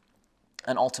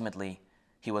 And ultimately,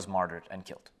 he was martyred and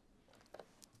killed.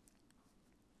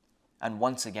 And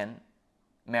once again,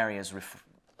 Mary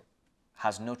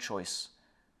has no choice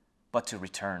but to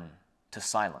return to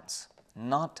silence,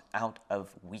 not out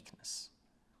of weakness,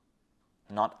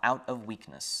 not out of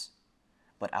weakness,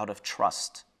 but out of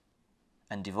trust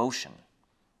and devotion.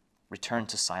 Return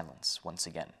to silence once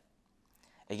again.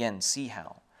 Again, see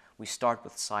how we start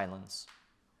with silence.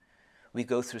 We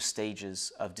go through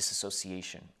stages of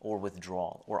disassociation or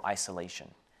withdrawal or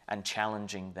isolation and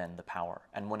challenging then the power.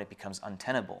 And when it becomes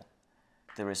untenable,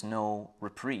 there is no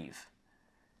reprieve.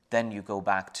 Then you go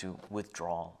back to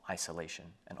withdrawal, isolation,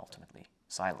 and ultimately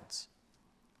silence.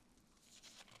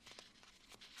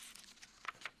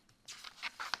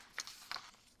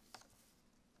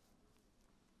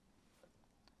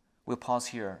 We'll pause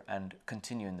here and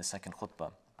continue in the second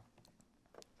khutbah.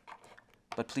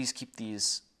 But please keep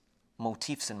these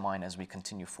motifs in mind as we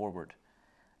continue forward,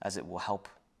 as it will help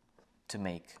to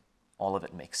make all of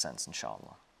it make sense,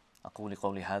 inshallah. أقول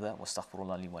قولي هذا واستغفر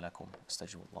الله لي ولكم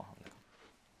استجب الله لكم.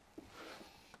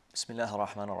 بسم الله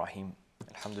الرحمن الرحيم.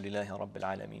 الحمد لله رب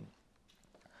العالمين.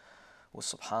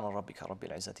 وسبحان ربك رب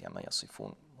العزة عما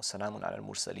يصفون وسلام على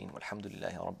المرسلين والحمد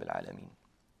لله رب العالمين.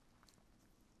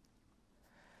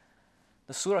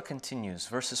 The surah continues,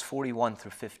 verses 41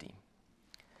 through 50.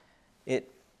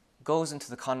 It goes into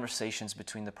the conversations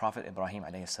between the Prophet Ibrahim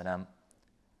alayhi salam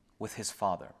with his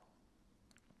father.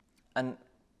 And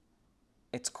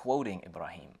it's quoting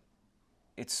Ibrahim.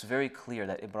 It's very clear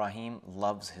that Ibrahim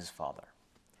loves his father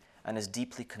and is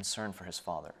deeply concerned for his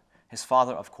father. His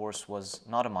father, of course, was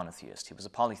not a monotheist. He was a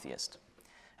polytheist.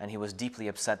 And he was deeply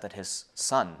upset that his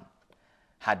son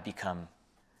had become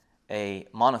a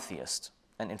monotheist.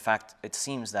 And in fact, it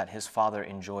seems that his father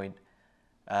enjoyed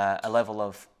a level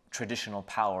of traditional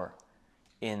power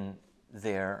in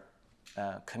their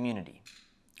community,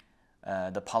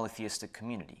 the polytheistic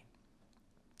community.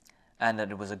 And that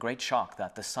it was a great shock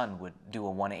that the son would do a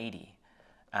 180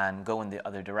 and go in the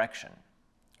other direction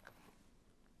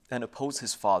and oppose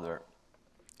his father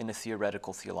in a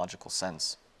theoretical, theological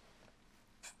sense,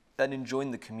 and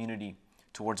enjoin the community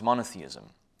towards monotheism,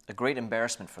 a great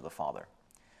embarrassment for the father.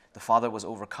 The father was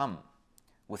overcome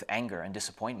with anger and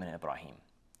disappointment in Ibrahim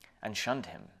and shunned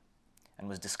him and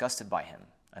was disgusted by him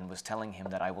and was telling him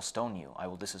that I will stone you, I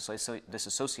will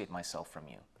disassociate myself from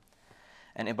you.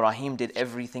 And Ibrahim did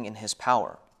everything in his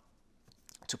power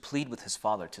to plead with his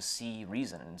father to see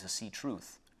reason and to see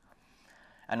truth.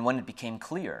 And when it became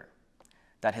clear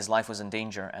that his life was in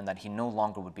danger and that he no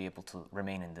longer would be able to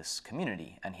remain in this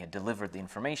community, and he had delivered the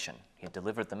information, he had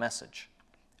delivered the message,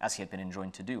 as he had been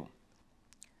enjoined to do,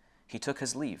 he took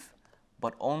his leave,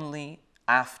 but only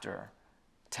after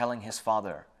telling his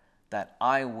father that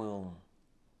I will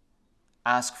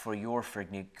ask for your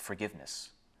forgiveness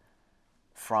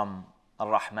from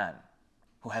Ar-Rahman,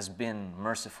 who has been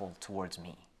merciful towards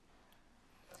me.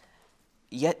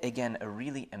 Yet again, a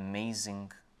really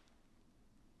amazing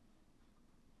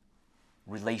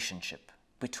relationship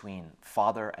between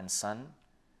father and son,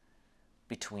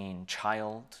 between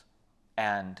child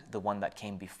and the one that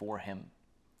came before him.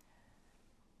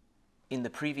 In the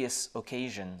previous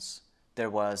occasions, there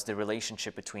was the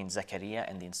relationship between Zakaria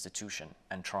and the institution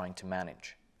and trying to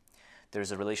manage.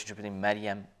 There's a relationship between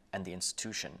Maryam and the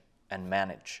institution and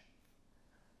manage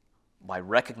by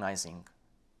recognizing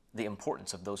the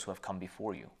importance of those who have come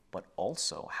before you, but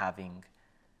also having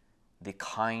the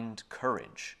kind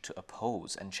courage to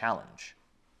oppose and challenge.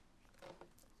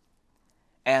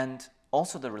 And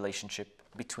also the relationship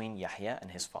between Yahya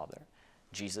and his father,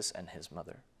 Jesus and his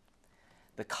mother.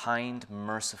 The kind,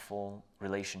 merciful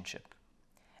relationship.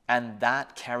 And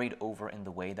that carried over in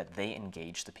the way that they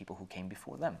engaged the people who came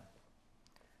before them,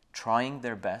 trying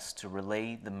their best to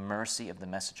relay the mercy of the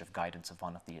message of guidance of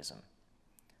monotheism.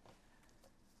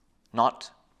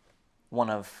 Not one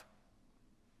of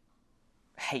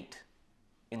hate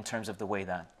in terms of the way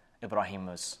that Ibrahim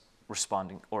was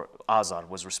responding, or Azar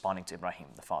was responding to Ibrahim,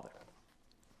 the father.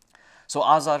 So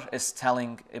Azar is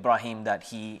telling Ibrahim that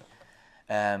he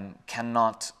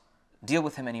cannot deal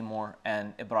with him anymore,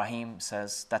 and Ibrahim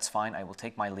says, that's fine, I will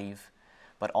take my leave,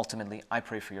 but ultimately I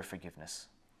pray for your forgiveness.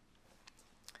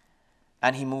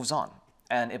 And he moves on,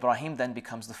 and Ibrahim then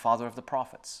becomes the father of the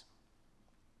prophets.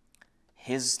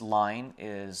 His line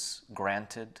is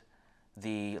granted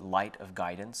the light of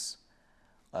guidance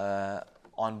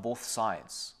on both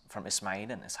sides, from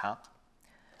Ismail and Ishaq,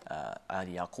 Al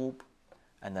Yaqub,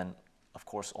 and then of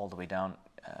course all the way down,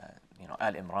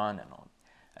 Al Imran and all,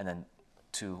 and then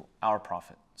to our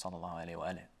Prophet sallallahu alaihi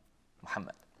wasallam,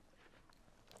 Muhammad.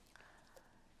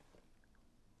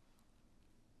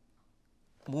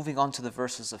 Moving on to the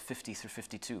verses of 50 through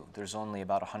 52. There's only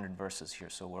about 100 verses here,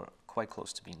 so we're quite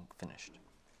close to being finished.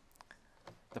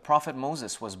 The Prophet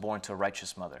Moses was born to a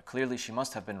righteous mother. Clearly, she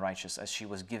must have been righteous, as she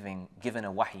was given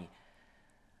a wahi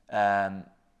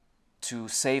to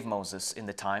save Moses in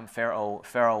the time.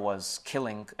 Pharaoh was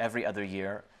killing every other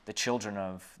year the children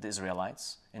of the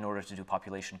Israelites in order to do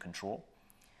population control.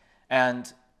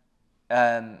 And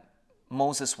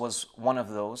Moses was one of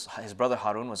those. His brother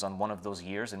Harun was on one of those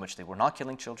years in which they were not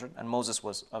killing children, and Moses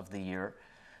was of the year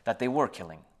that they were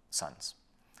killing sons.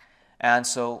 And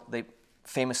so they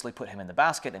famously put him in the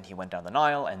basket, and he went down the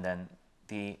Nile, and then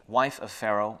the wife of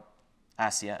Pharaoh,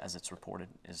 Asya, as it's reported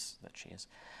is that she is,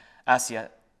 Asya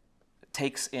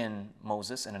takes in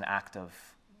Moses in an act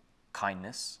of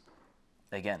kindness.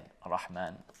 Again,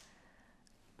 Rahman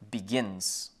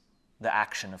begins the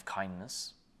action of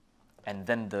kindness, and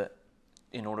then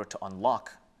in order to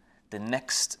unlock the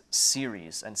next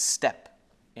series and step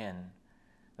in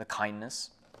the kindness,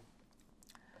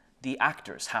 the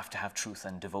actors have to have truth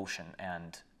and devotion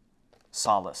and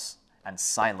solace and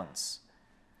silence.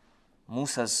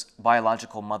 Musa's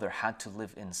biological mother had to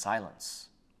live in silence.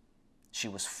 She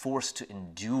was forced to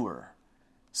endure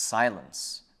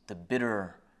silence, the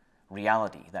bitter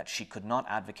reality that she could not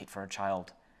advocate for her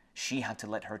child. She had to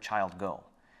let her child go.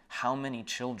 How many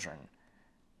children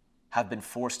have been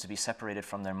forced to be separated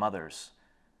from their mothers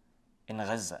in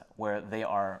Gaza, where they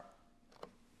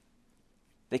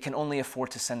can only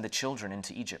afford to send the children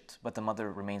into Egypt, but the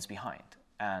mother remains behind.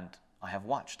 And I have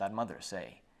watched that mother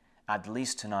say, at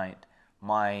least tonight,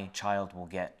 my child will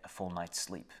get a full night's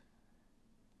sleep,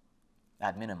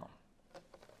 at minimum.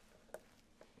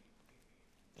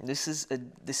 This is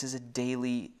a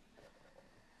daily,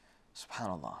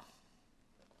 subhanAllah,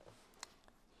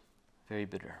 very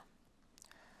bitter.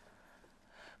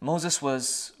 Moses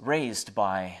was raised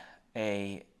by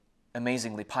an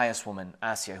amazingly pious woman,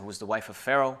 Asya, who was the wife of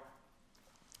Pharaoh,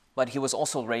 but he was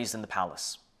also raised in the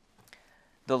palace.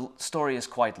 The story is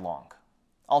quite long.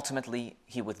 Ultimately,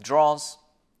 he withdraws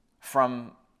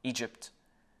from Egypt,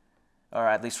 or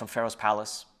at least from Pharaoh's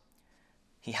palace.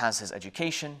 He has his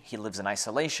education, he lives in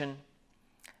isolation,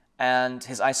 and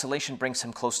his isolation brings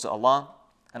him close to Allah,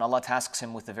 and Allah tasks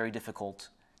him with a very difficult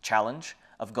challenge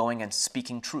of going and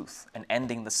speaking truth and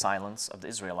ending the silence of the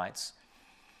Israelites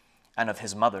and of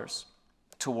his mothers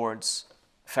towards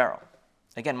Pharaoh.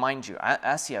 Again, mind you,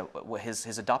 Asya,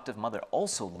 his adoptive mother,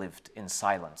 also lived in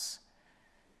silence.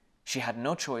 She had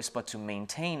no choice but to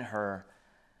maintain her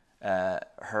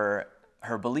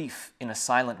belief in a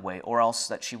silent way, or else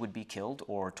that she would be killed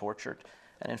or tortured.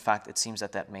 And in fact, it seems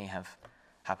that may have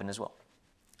happened as well,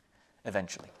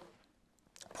 eventually.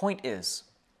 Point is,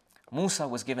 Musa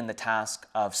was given the task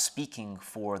of speaking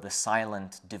for the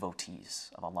silent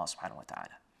devotees of Allah subhanahu wa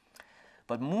ta'ala.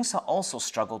 But Musa also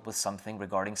struggled with something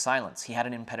regarding silence. He had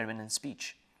an impediment in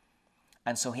speech.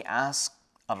 And so he asked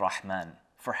Ar-Rahman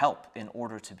for help in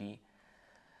order to be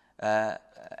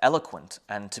eloquent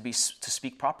and to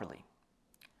speak properly.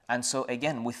 And so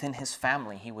again, within his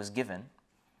family, he was given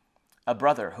a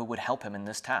brother who would help him in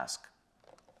this task,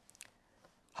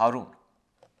 Harun,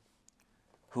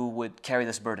 who would carry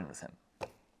this burden with him.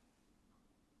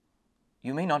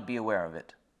 You may not be aware of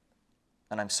it,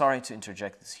 and I'm sorry to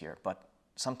interject this here, but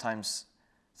sometimes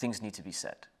things need to be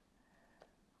said.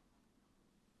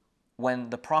 When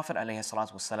the Prophet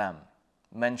ﷺ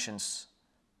mentions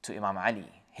to Imam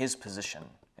Ali his position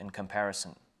in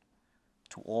comparison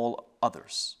to all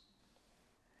others,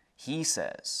 he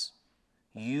says,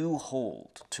 "You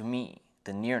hold to me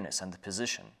the nearness and the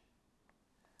position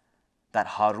that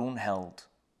Harun held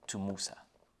to Musa."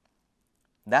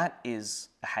 That is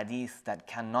a hadith that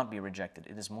cannot be rejected.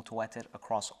 It is mutawatir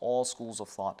across all schools of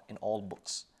thought in all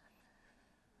books.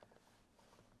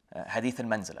 Hadith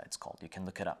al-Manzila, it's called. You can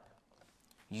look it up.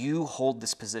 You hold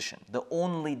this position. The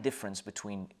only difference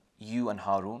between you and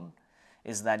Harun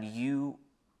is that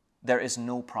there is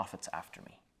no prophets after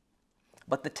me.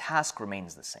 But the task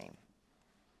remains the same.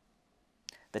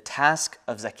 The task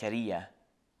of Zakaria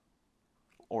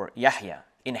or Yahya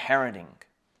inheriting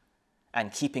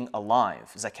and keeping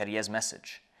alive Zakaria's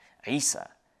message, Isa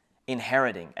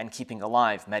inheriting and keeping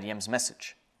alive Maryam's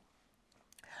message,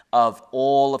 of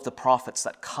all of the prophets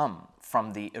that come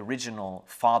from the original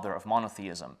father of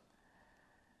monotheism,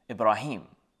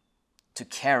 Ibrahim, to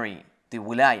carry the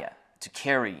wilaya, to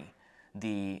carry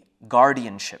the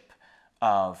guardianship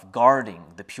of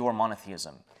guarding the pure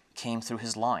monotheism, came through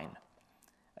his line.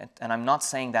 And I'm not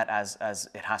saying that as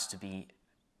it has to be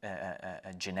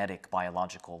a genetic,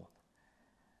 biological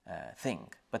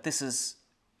thing, but this is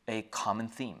a common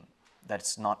theme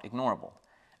that's not ignorable.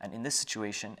 And in this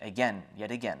situation, again,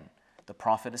 yet again, the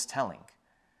Prophet is telling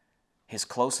his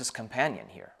closest companion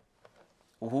here.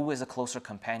 Who is a closer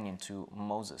companion to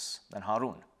Moses than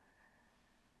Harun?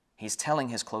 He's telling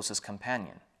his closest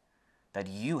companion that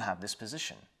you have this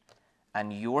position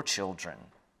and your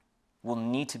children will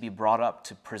need to be brought up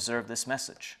to preserve this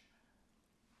message.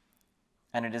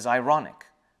 And it is ironic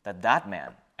that that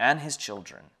man and his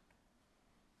children,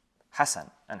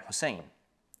 Hassan and Hussein,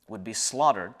 would be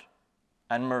slaughtered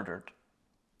and murdered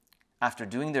after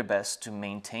doing their best to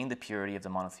maintain the purity of the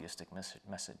monotheistic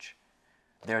message.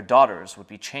 Their daughters would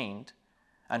be chained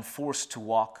and forced to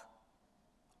walk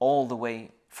all the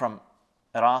way from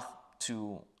Iraq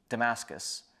to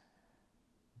Damascus,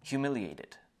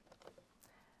 humiliated.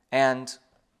 And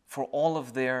for all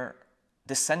of their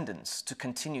descendants to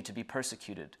continue to be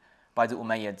persecuted by the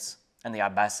Umayyads and the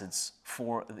Abbasids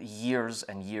for years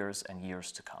and years and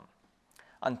years to come.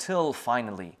 Until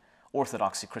finally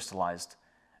orthodoxy crystallized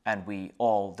and we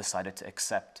all decided to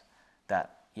accept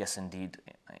that, yes, indeed,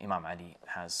 Imam Ali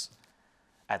has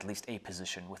at least a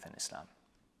position within Islam.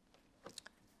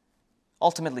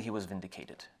 Ultimately, he was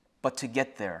vindicated. But to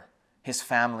get there, his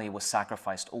family was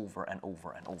sacrificed over and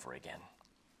over and over again.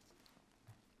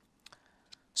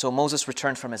 So Moses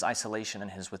returned from his isolation and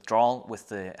his withdrawal with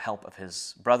the help of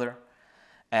his brother,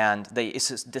 and they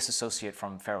disassociate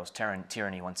from Pharaoh's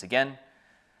tyranny once again.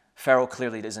 Pharaoh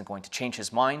clearly isn't going to change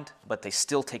his mind, but they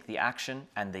still take the action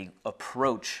and they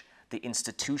approach the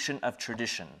institution of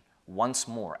tradition once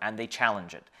more, and they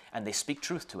challenge it, and they speak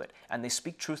truth to it, and they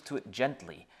speak truth to it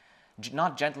gently.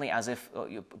 Not gently as if,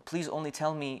 please only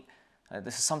tell me,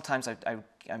 this is sometimes,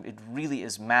 it really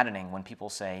is maddening when people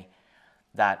say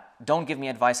that, don't give me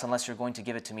advice unless you're going to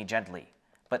give it to me gently.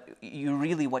 But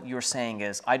what you're saying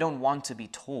is, I don't want to be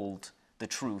told the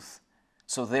truth,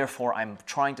 so therefore I'm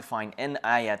trying to find an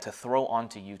ayah to throw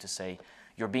onto you to say,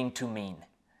 you're being too mean.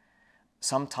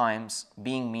 Sometimes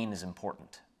being mean is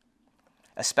important,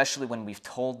 especially when we've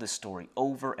told this story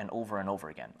over and over and over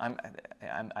again.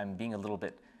 I'm being a little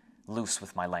bit loose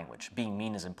with my language. Being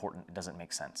mean is important, it doesn't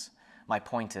make sense. My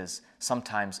point is,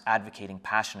 sometimes advocating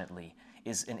passionately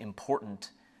is an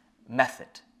important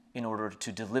method in order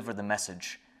to deliver the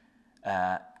message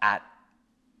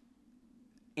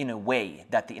in a way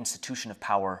that the institution of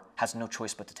power has no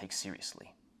choice but to take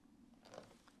seriously.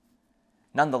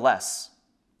 Nonetheless,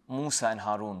 Musa and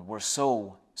Harun were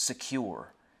so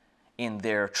secure in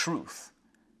their truth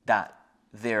that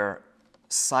their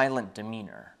silent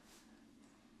demeanor,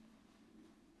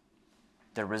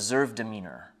 their reserved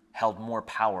demeanor, held more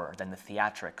power than the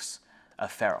theatrics of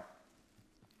Pharaoh.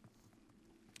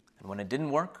 And when it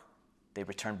didn't work, they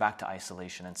returned back to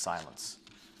isolation and silence.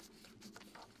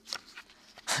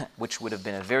 which would have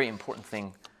been a very important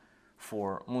thing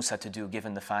for Musa to do,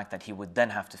 given the fact that he would then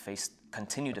have to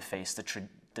continue to face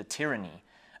the tyranny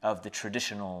of the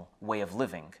traditional way of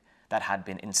living that had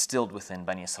been instilled within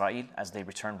Bani Israel as they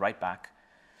returned right back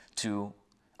to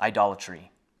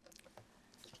idolatry,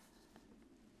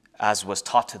 as was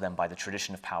taught to them by the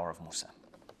tradition of power of Musa.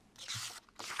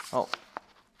 Oh.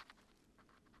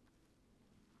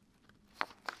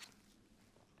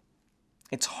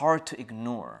 It's hard to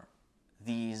ignore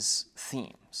these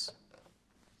themes.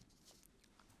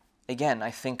 Again,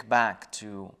 I think back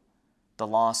to the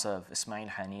loss of Ismail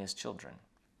Haniya's children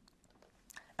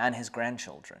and his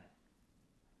grandchildren,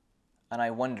 and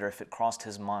I wonder if it crossed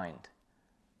his mind,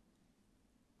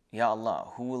 Ya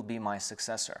Allah, who will be my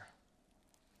successor?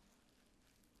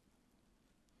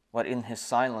 But in his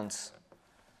silence,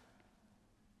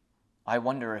 I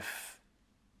wonder if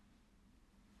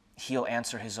he'll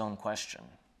answer his own question.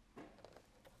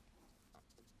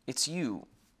 It's you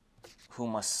who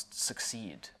must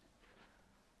succeed.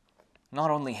 Not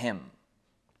only him,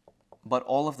 but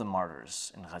all of the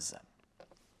martyrs in Gaza.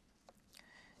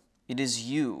 It is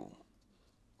you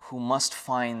who must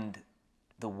find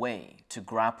the way to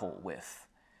grapple with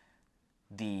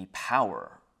the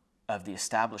power of the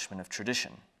establishment of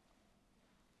tradition.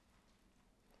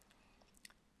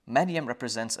 Maryam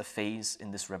represents a phase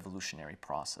in this revolutionary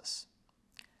process.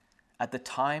 At the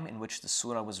time in which the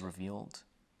surah was revealed,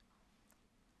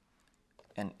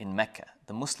 and in Mecca,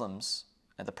 the Muslims,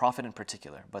 and the Prophet in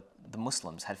particular, but the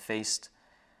Muslims had faced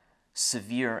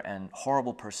severe and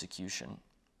horrible persecution.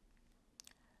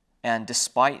 And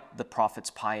despite the Prophet's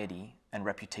piety and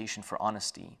reputation for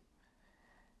honesty,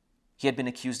 he had been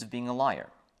accused of being a liar.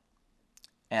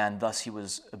 And thus he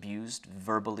was abused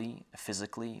verbally,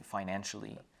 physically,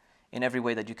 financially, in every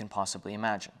way that you can possibly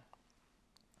imagine.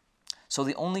 So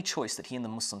the only choice that he and the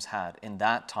Muslims had in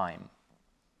that time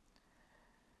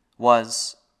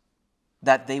was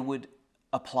that they would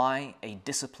apply a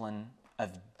discipline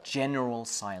of general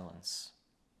silence.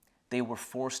 They were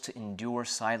forced to endure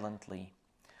silently,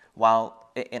 while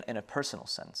in a personal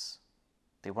sense.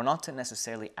 They were not to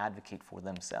necessarily advocate for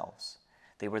themselves.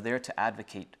 They were there to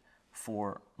advocate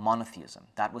for monotheism.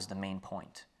 That was the main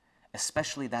point,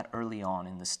 especially that early on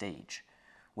in the stage,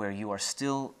 where you are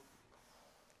still,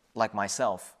 like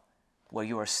myself, where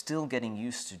you are still getting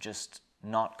used to just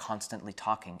not constantly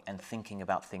talking and thinking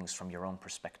about things from your own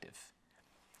perspective.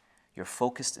 You're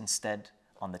focused instead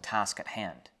on the task at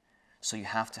hand. So you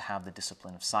have to have the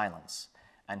discipline of silence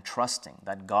and trusting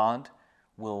that God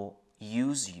will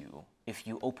use you if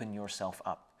you open yourself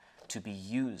up to be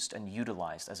used and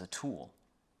utilized as a tool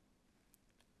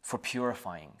for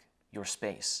purifying your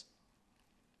space,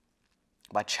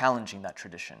 by challenging that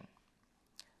tradition,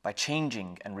 by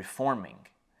changing and reforming,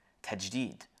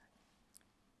 tajdeed,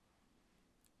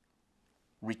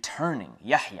 returning,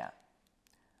 yahya,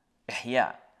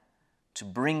 ihya, to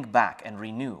bring back and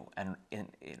renew and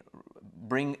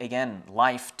bring again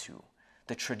life to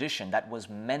the tradition that was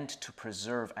meant to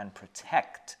preserve and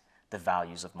protect the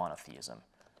values of monotheism,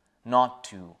 not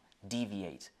to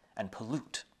deviate and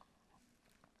pollute.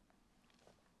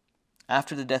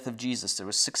 After the death of Jesus, there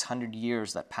was 600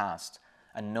 years that passed,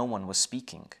 and no one was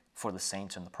speaking for the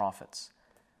saints and the prophets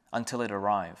until it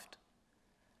arrived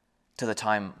to the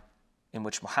time in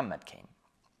which Muhammad came.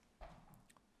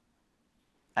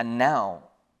 And now,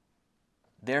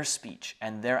 their speech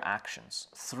and their actions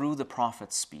through the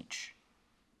prophet's speech,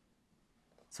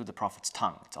 through the prophet's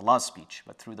tongue, it's Allah's speech,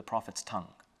 but through the prophet's tongue,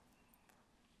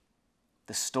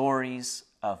 the stories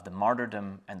of the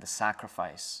martyrdom and the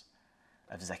sacrifice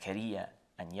of Zakaria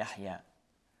and Yahya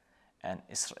and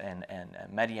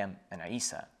Maryam and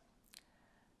Isa,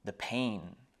 the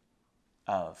pain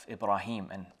of Ibrahim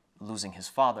and losing his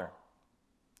father,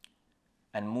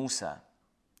 and Musa,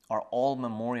 are all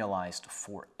memorialized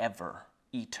forever,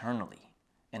 eternally,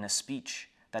 in a speech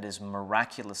that is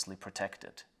miraculously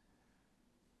protected.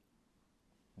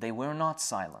 They were not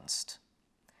silenced.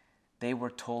 They were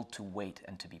told to wait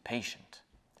and to be patient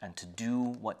and to do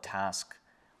what task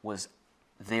was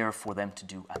there for them to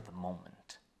do at the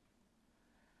moment.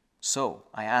 So,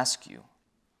 I ask you,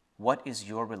 what is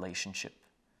your relationship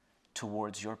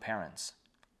towards your parents?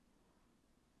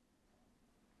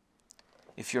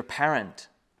 If your parent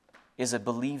is a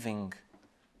believing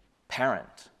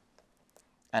parent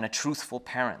and a truthful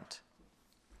parent,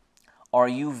 are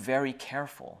you very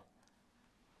careful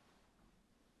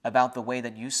about the way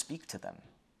that you speak to them?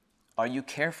 Are you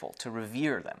careful to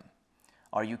revere them?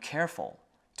 Are you careful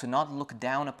to not look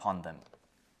down upon them,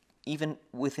 even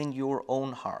within your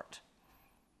own heart?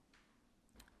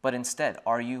 But instead,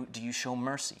 do you show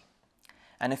mercy?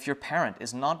 And if your parent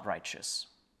is not righteous,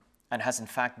 and has in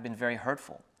fact been very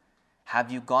hurtful?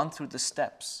 Have you gone through the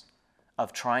steps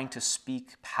of trying to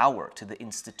speak power to the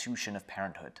institution of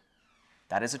parenthood?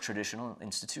 That is a traditional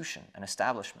institution, an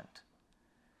establishment.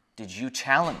 Did you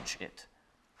challenge it?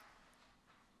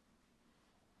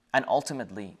 And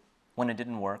ultimately, when it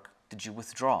didn't work, did you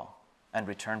withdraw and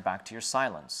return back to your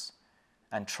silence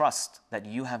and trust that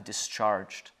you have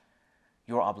discharged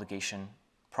your obligation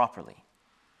properly?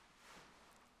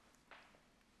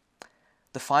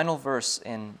 The final verse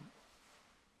in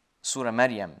Surah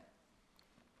Maryam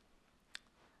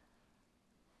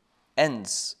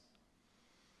ends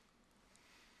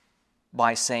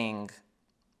by saying,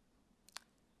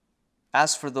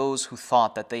 as for those who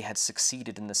thought that they had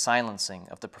succeeded in the silencing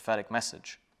of the prophetic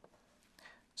message,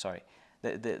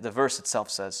 the verse itself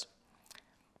says,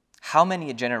 how many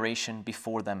a generation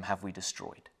before them have we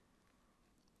destroyed?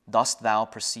 Dost thou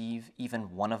perceive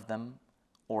even one of them,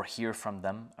 or hear from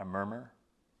them a murmur?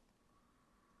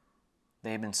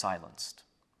 They have been silenced.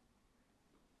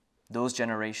 Those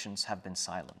generations have been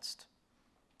silenced.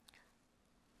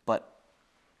 But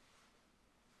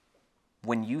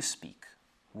when you speak,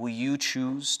 will you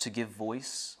choose to give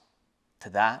voice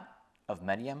to that of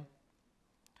Maryam?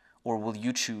 Or will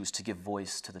you choose to give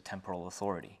voice to the temporal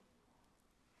authority?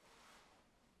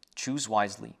 Choose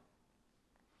wisely,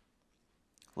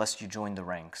 lest you join the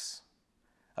ranks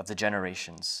of the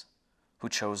generations who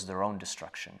chose their own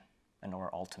destruction and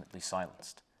were ultimately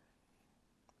silenced.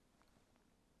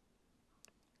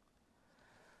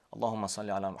 اللهم صل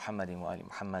على محمد وآل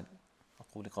محمد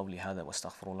أقول قولي هذا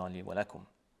واستغفر الله لي ولكم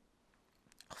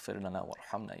اغفر لنا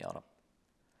وارحمنا يا رب.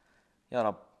 Ya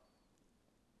Rab,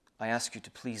 I ask you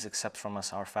to please accept from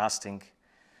us our fasting,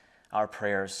 our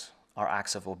prayers, our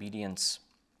acts of obedience,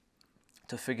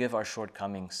 to forgive our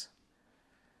shortcomings,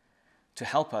 to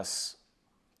help us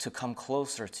to come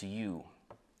closer to you,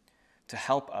 to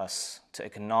help us to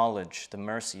acknowledge the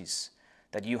mercies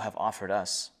that you have offered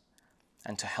us,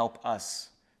 and to help us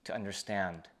to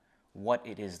understand what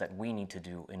it is that we need to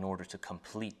do in order to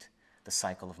complete the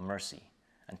cycle of mercy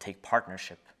and take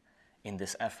partnership in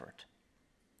this effort.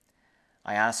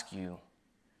 I ask you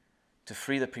to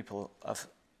free the people of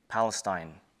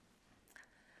Palestine,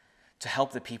 to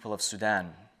help the people of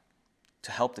Sudan,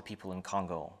 to help the people in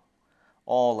Congo,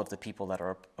 all of the people that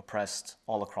are oppressed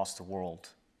all across the world.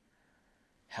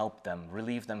 Help them,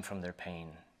 relieve them from their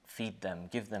pain, feed them,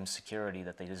 give them security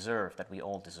that they deserve, that we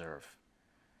all deserve,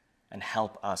 and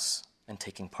help us in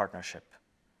taking partnership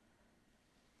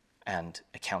and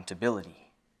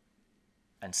accountability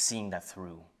and seeing that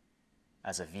through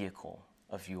as a vehicle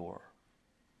of your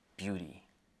beauty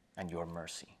and your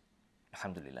mercy.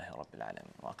 Alhamdulillahi Rabbil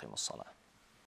Alamin wa aqimus salah.